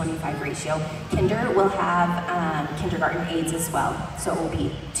 1 to 25 ratio. Kinder will have kindergarten aides as well. So it will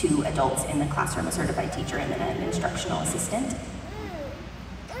be 2 adults in the classroom, a certified teacher, and then an instructional assistant.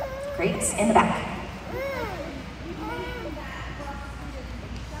 Great, in the back.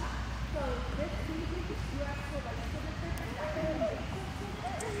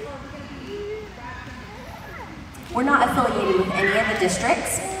 We're not affiliated with any of the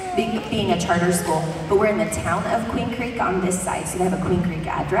districts, being a charter school, but we're in the town of Queen Creek on this side, so they have a Queen Creek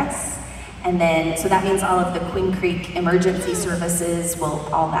address. And then, so that means all of the Queen Creek emergency services will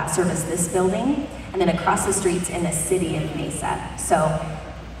all that service this building. And then across the streets in the city of Mesa. So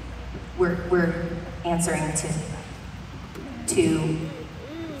we're answering to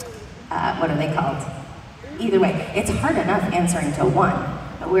what are they called? Either way, it's hard enough answering to 1,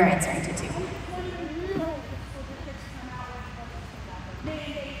 but we're answering to 2.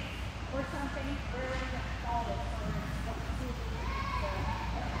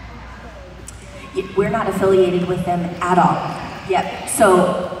 We're not affiliated with them at all. Yep,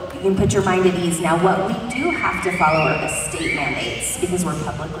 so you can put your mind at ease. Now what we do have to follow are the state mandates because we're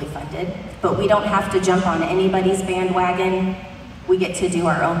publicly funded, but we don't have to jump on anybody's bandwagon. We get to do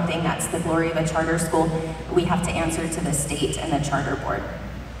our own thing. That's the glory of a charter school. We have to answer to the state and the charter board.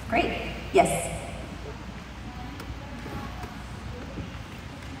 Great, yes.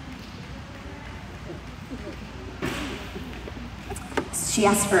 She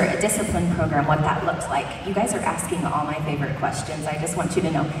asked for a discipline program, what that looks like. You guys are asking all my favorite questions. I just want you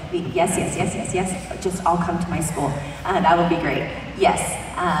to know, yes, yes, yes, yes, yes, just all come to my school. That would be great. Yes,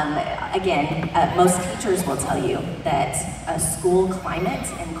 again, most teachers will tell you that a school climate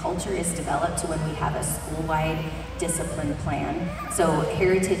and culture is developed when we have a school-wide discipline plan. So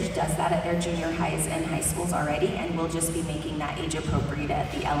Heritage does that at their junior highs and high schools already, and we'll just be making that age appropriate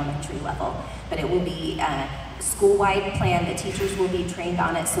at the elementary level. But it will be school-wide plan. The teachers will be trained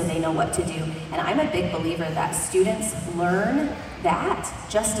on it so they know what to do. And I'm a big believer that students learn that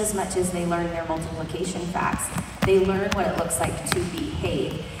just as much as they learn their multiplication facts. They learn what it looks like to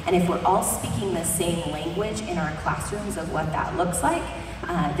behave. And if we're all speaking the same language in our classrooms of what that looks like,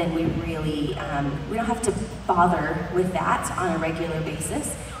 then we really, we don't have to bother with that on a regular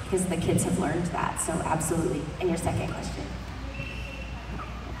basis because the kids have learned that, so absolutely. And your second question?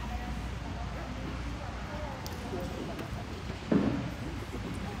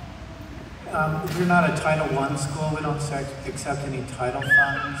 We're not a Title I school. We don't accept any title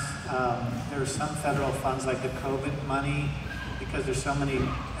funds. There are some federal funds like the COVID money, because there's so many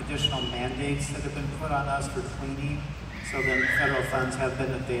additional mandates that have been put on us for cleaning. So then federal funds have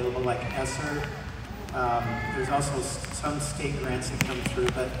been available, like ESSER. There's also some state grants that come through,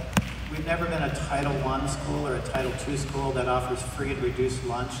 but we've never been a Title I school or a Title II school that offers free and reduced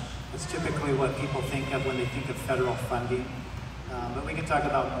lunch. That's typically what people think of when they think of federal funding. But we can talk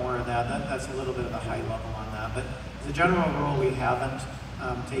about more of that. That's a little bit of a high level on that. But as a general rule, we haven't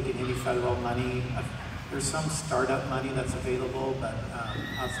taken any federal money. There's some startup money that's available, but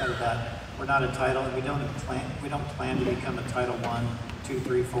outside of that, we're not a title, and we don't plan to become a Title I, II,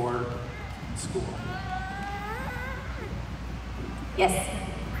 III, IV school. Yes.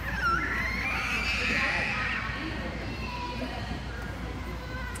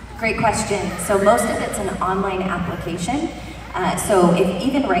 Great question. So most of it's an online application. So if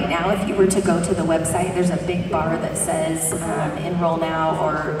even right now, if you were to go to the website, there's a big bar that says enroll now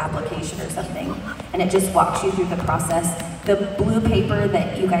or application or something, and it just walks you through the process. The blue paper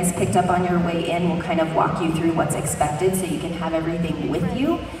that you guys picked up on your way in will kind of walk you through what's expected so you can have everything with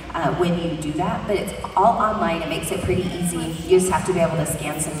you when you do that, but it's all online. It makes it pretty easy. You just have to be able to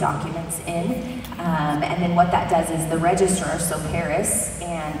scan some documents in, and then what that does is the registrar, so Paris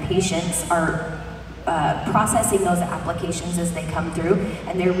and patients are processing those applications as they come through,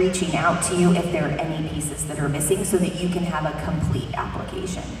 and they're reaching out to you if there are any pieces that are missing so that you can have a complete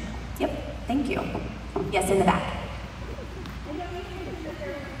application. Yep, thank you. Yes, in the back.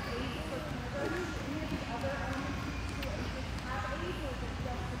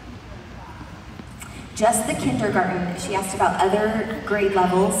 Just the kindergarten. She asked about other grade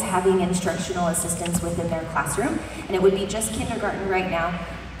levels having instructional assistants within their classroom, and it would be just kindergarten right now.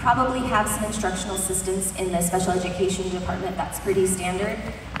 Probably have some instructional assistants in the special education department. That's pretty standard.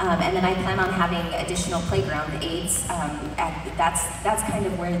 And then I plan on having additional playground aides. That's kind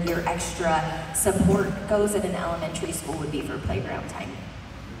of where your extra support goes at an elementary school would be for playground time.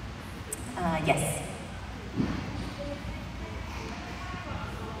 Yes.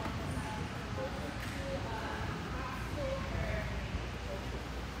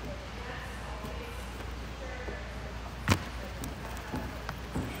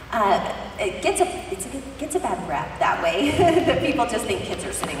 It gets a bad rap that way, that people just think kids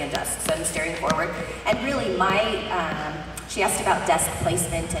are sitting at desks and staring forward. And really she asked about desk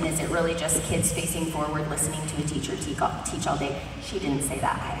placement and is it really just kids facing forward listening to a teacher teach all day. She didn't say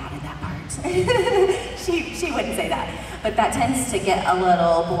that, I added that part. she wouldn't say that. But that tends to get a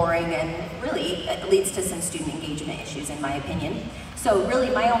little boring and really it leads to some student engagement issues in my opinion. So really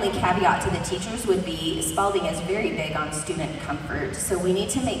my only caveat to the teachers would be Spalding is very big on student comfort. So we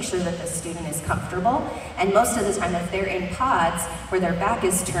need to make sure that the student is comfortable. And most of the time if they're in pods where their back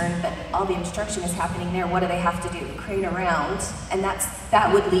is turned but all the instruction is happening there, what do they have to do? Crane around. And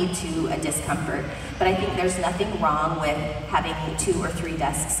that would lead to a discomfort. But I think there's nothing wrong with having 2 or 3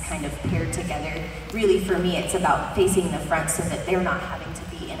 desks kind of paired together. Really for me it's about facing the front so that they're not having to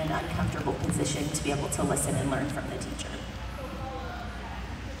be in an uncomfortable position to be able to listen and learn from the teacher.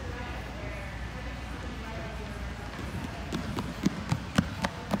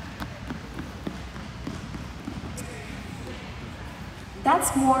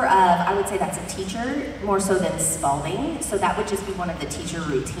 That's more of, I would say that's a teacher, more so than Spalding. So that would just be one of the teacher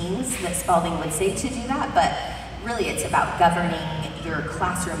routines that Spalding would say to do that, but really it's about governing your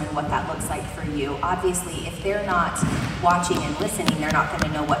classroom and what that looks like for you. Obviously, if they're not watching and listening, they're not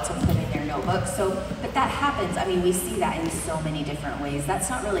gonna know what to put in their notebook. But that happens, I mean, we see that in so many different ways.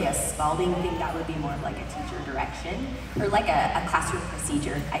 That's not really a Spalding thing, that would be more like a teacher direction, or like a classroom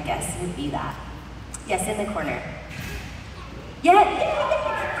procedure, I guess, would be that. Yes, in the corner. Yeah,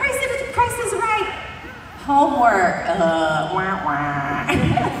 Price is right. Homework, wah, wah.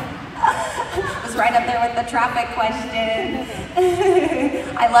 Was right up there with the traffic question.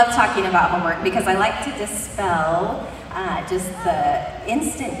 I love talking about homework because I like to dispel just the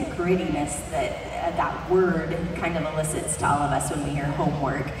instant grittiness that that word kind of elicits to all of us when we hear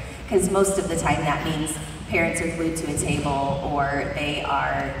homework. Because most of the time that means parents are glued to a table or they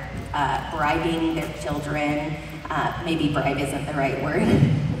are bribing their children. Maybe bribe isn't the right word.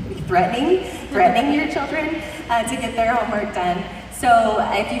 threatening your children to get their homework done. So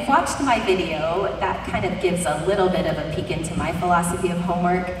if you've watched my video, that kind of gives a little bit of a peek into my philosophy of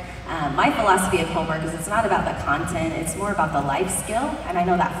homework. My philosophy of homework is it's not about the content, it's more about the life skill, and I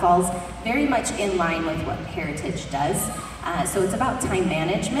know that falls very much in line with what Heritage does. So it's about time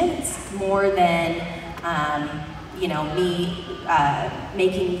management more than me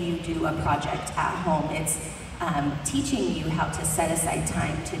making you do a project at home. It's teaching you how to set aside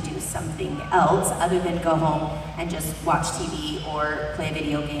time to do something else other than go home and just watch TV or play a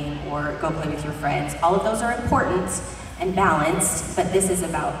video game or go play with your friends. All of those are important and balanced, but this is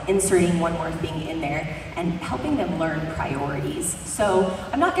about inserting one more thing in there and helping them learn priorities. So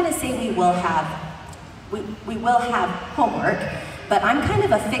I'm not going to say we will have homework, but I'm kind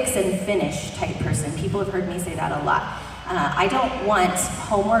of a fix and finish type person. People have heard me say that a lot. I don't want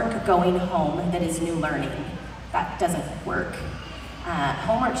homework going home that is new learning. That doesn't work.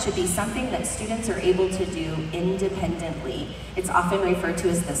 Homework should be something that students are able to do independently. It's often referred to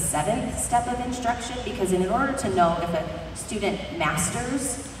as the 7th step of instruction, because in order to know if a student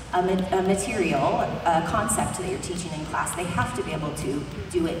masters a material, a concept that you're teaching in class, they have to be able to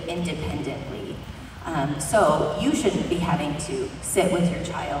do it independently. So you shouldn't be having to sit with your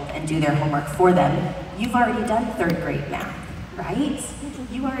child and do their homework for them. You've already done 3rd grade math, right?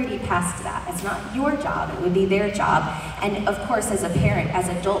 You already passed that. It's not your job, it would be their job. And of course, as a parent, as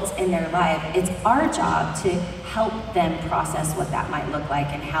adults in their life, it's our job to help them process what that might look like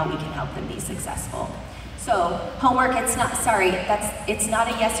and how we can help them be successful. So homework, it's not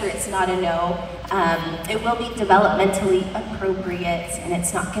a yes or it's not a no. It will be developmentally appropriate and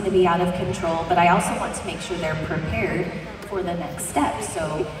it's not going to be out of control, but I also want to make sure they're prepared for the next step.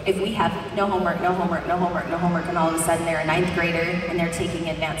 So if we have no homework, no homework, no homework, no homework, and all of a sudden they're a 9th grader and they're taking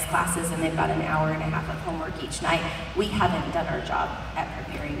advanced classes and they've got an hour and a half of homework each night, we haven't done our job at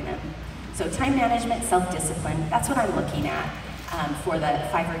preparing them. So time management, self-discipline, that's what I'm looking at for the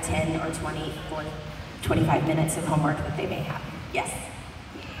 5 or 10 or 20 or 25 minutes of homework that they may have. Yes?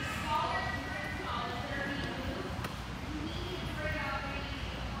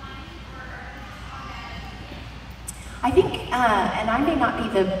 I think, and I may not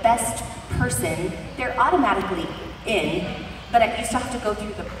be the best person, they're automatically in, but you still have to go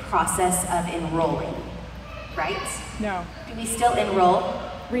through the process of enrolling, right? No. Do we still enroll?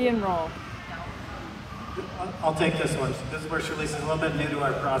 Re-enroll. I'll take this one. This is where Shirley's a little bit new to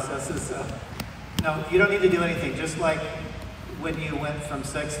our processes. No, you don't need to do anything. Just like when you went from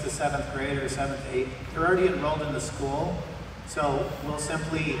 6th to 7th grade or 7th to 8th, they're already enrolled in the school. So we'll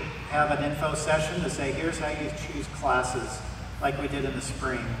simply have an info session to say, here's how you choose classes, like we did in the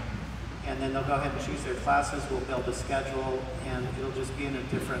spring. And then they'll go ahead and choose their classes, we'll build a schedule, and it'll just be in a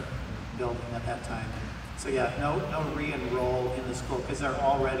different building at that time. So yeah, no re-enroll in the school, because they're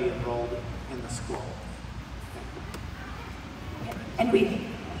already enrolled in the school. And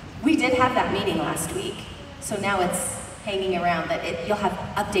we did have that meeting last week, so now it's hanging around that you'll have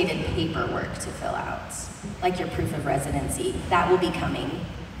updated paperwork to fill out, like your proof of residency. That will be coming,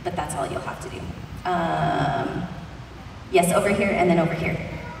 but that's all you'll have to do. Yes, over here and then over here.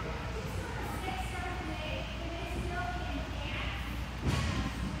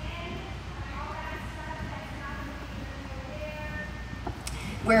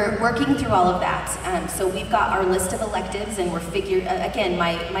 We're working through all of that. So we've got our list of electives and we're again,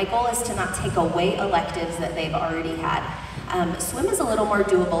 my goal is to not take away electives that they've already had. Swim is a little more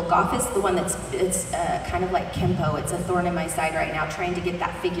doable. Golf is the one it's kind of like Kempo. It's a thorn in my side right now, trying to get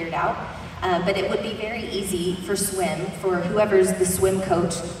that figured out. But it would be very easy for swim, for whoever's the swim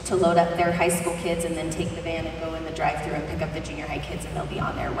coach, to load up their high school kids and then take the van and go in the drive-thru and pick up the junior high kids and they'll be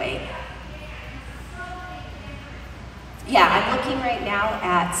on their way. Yeah, I'm looking right now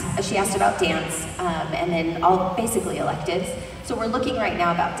at, she asked about dance, and then basically electives. So we're looking right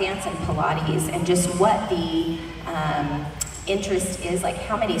now about dance and Pilates and just what the interest is, like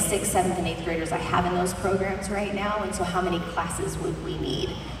how many 6th, 7th, and 8th graders I have in those programs right now, and so how many classes would we need.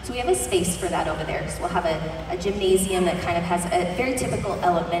 So we have a space for that over there, because we'll have a gymnasium that kind of has a very typical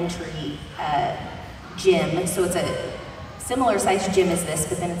elementary gym. So it's a similar sized gym as this,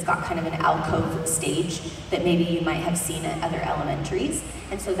 but then it's got kind of an alcove stage that maybe you might have seen at other elementaries.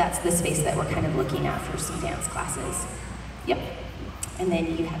 And so that's the space that we're kind of looking at for some dance classes. Yep. And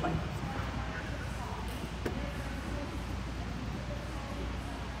then you had one.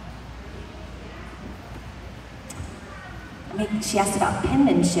 She asked about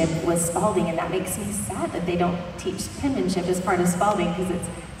penmanship with Spalding, and that makes me sad that they don't teach penmanship as part of Spalding, because it's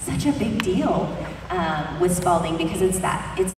such a big deal with Spalding, because it's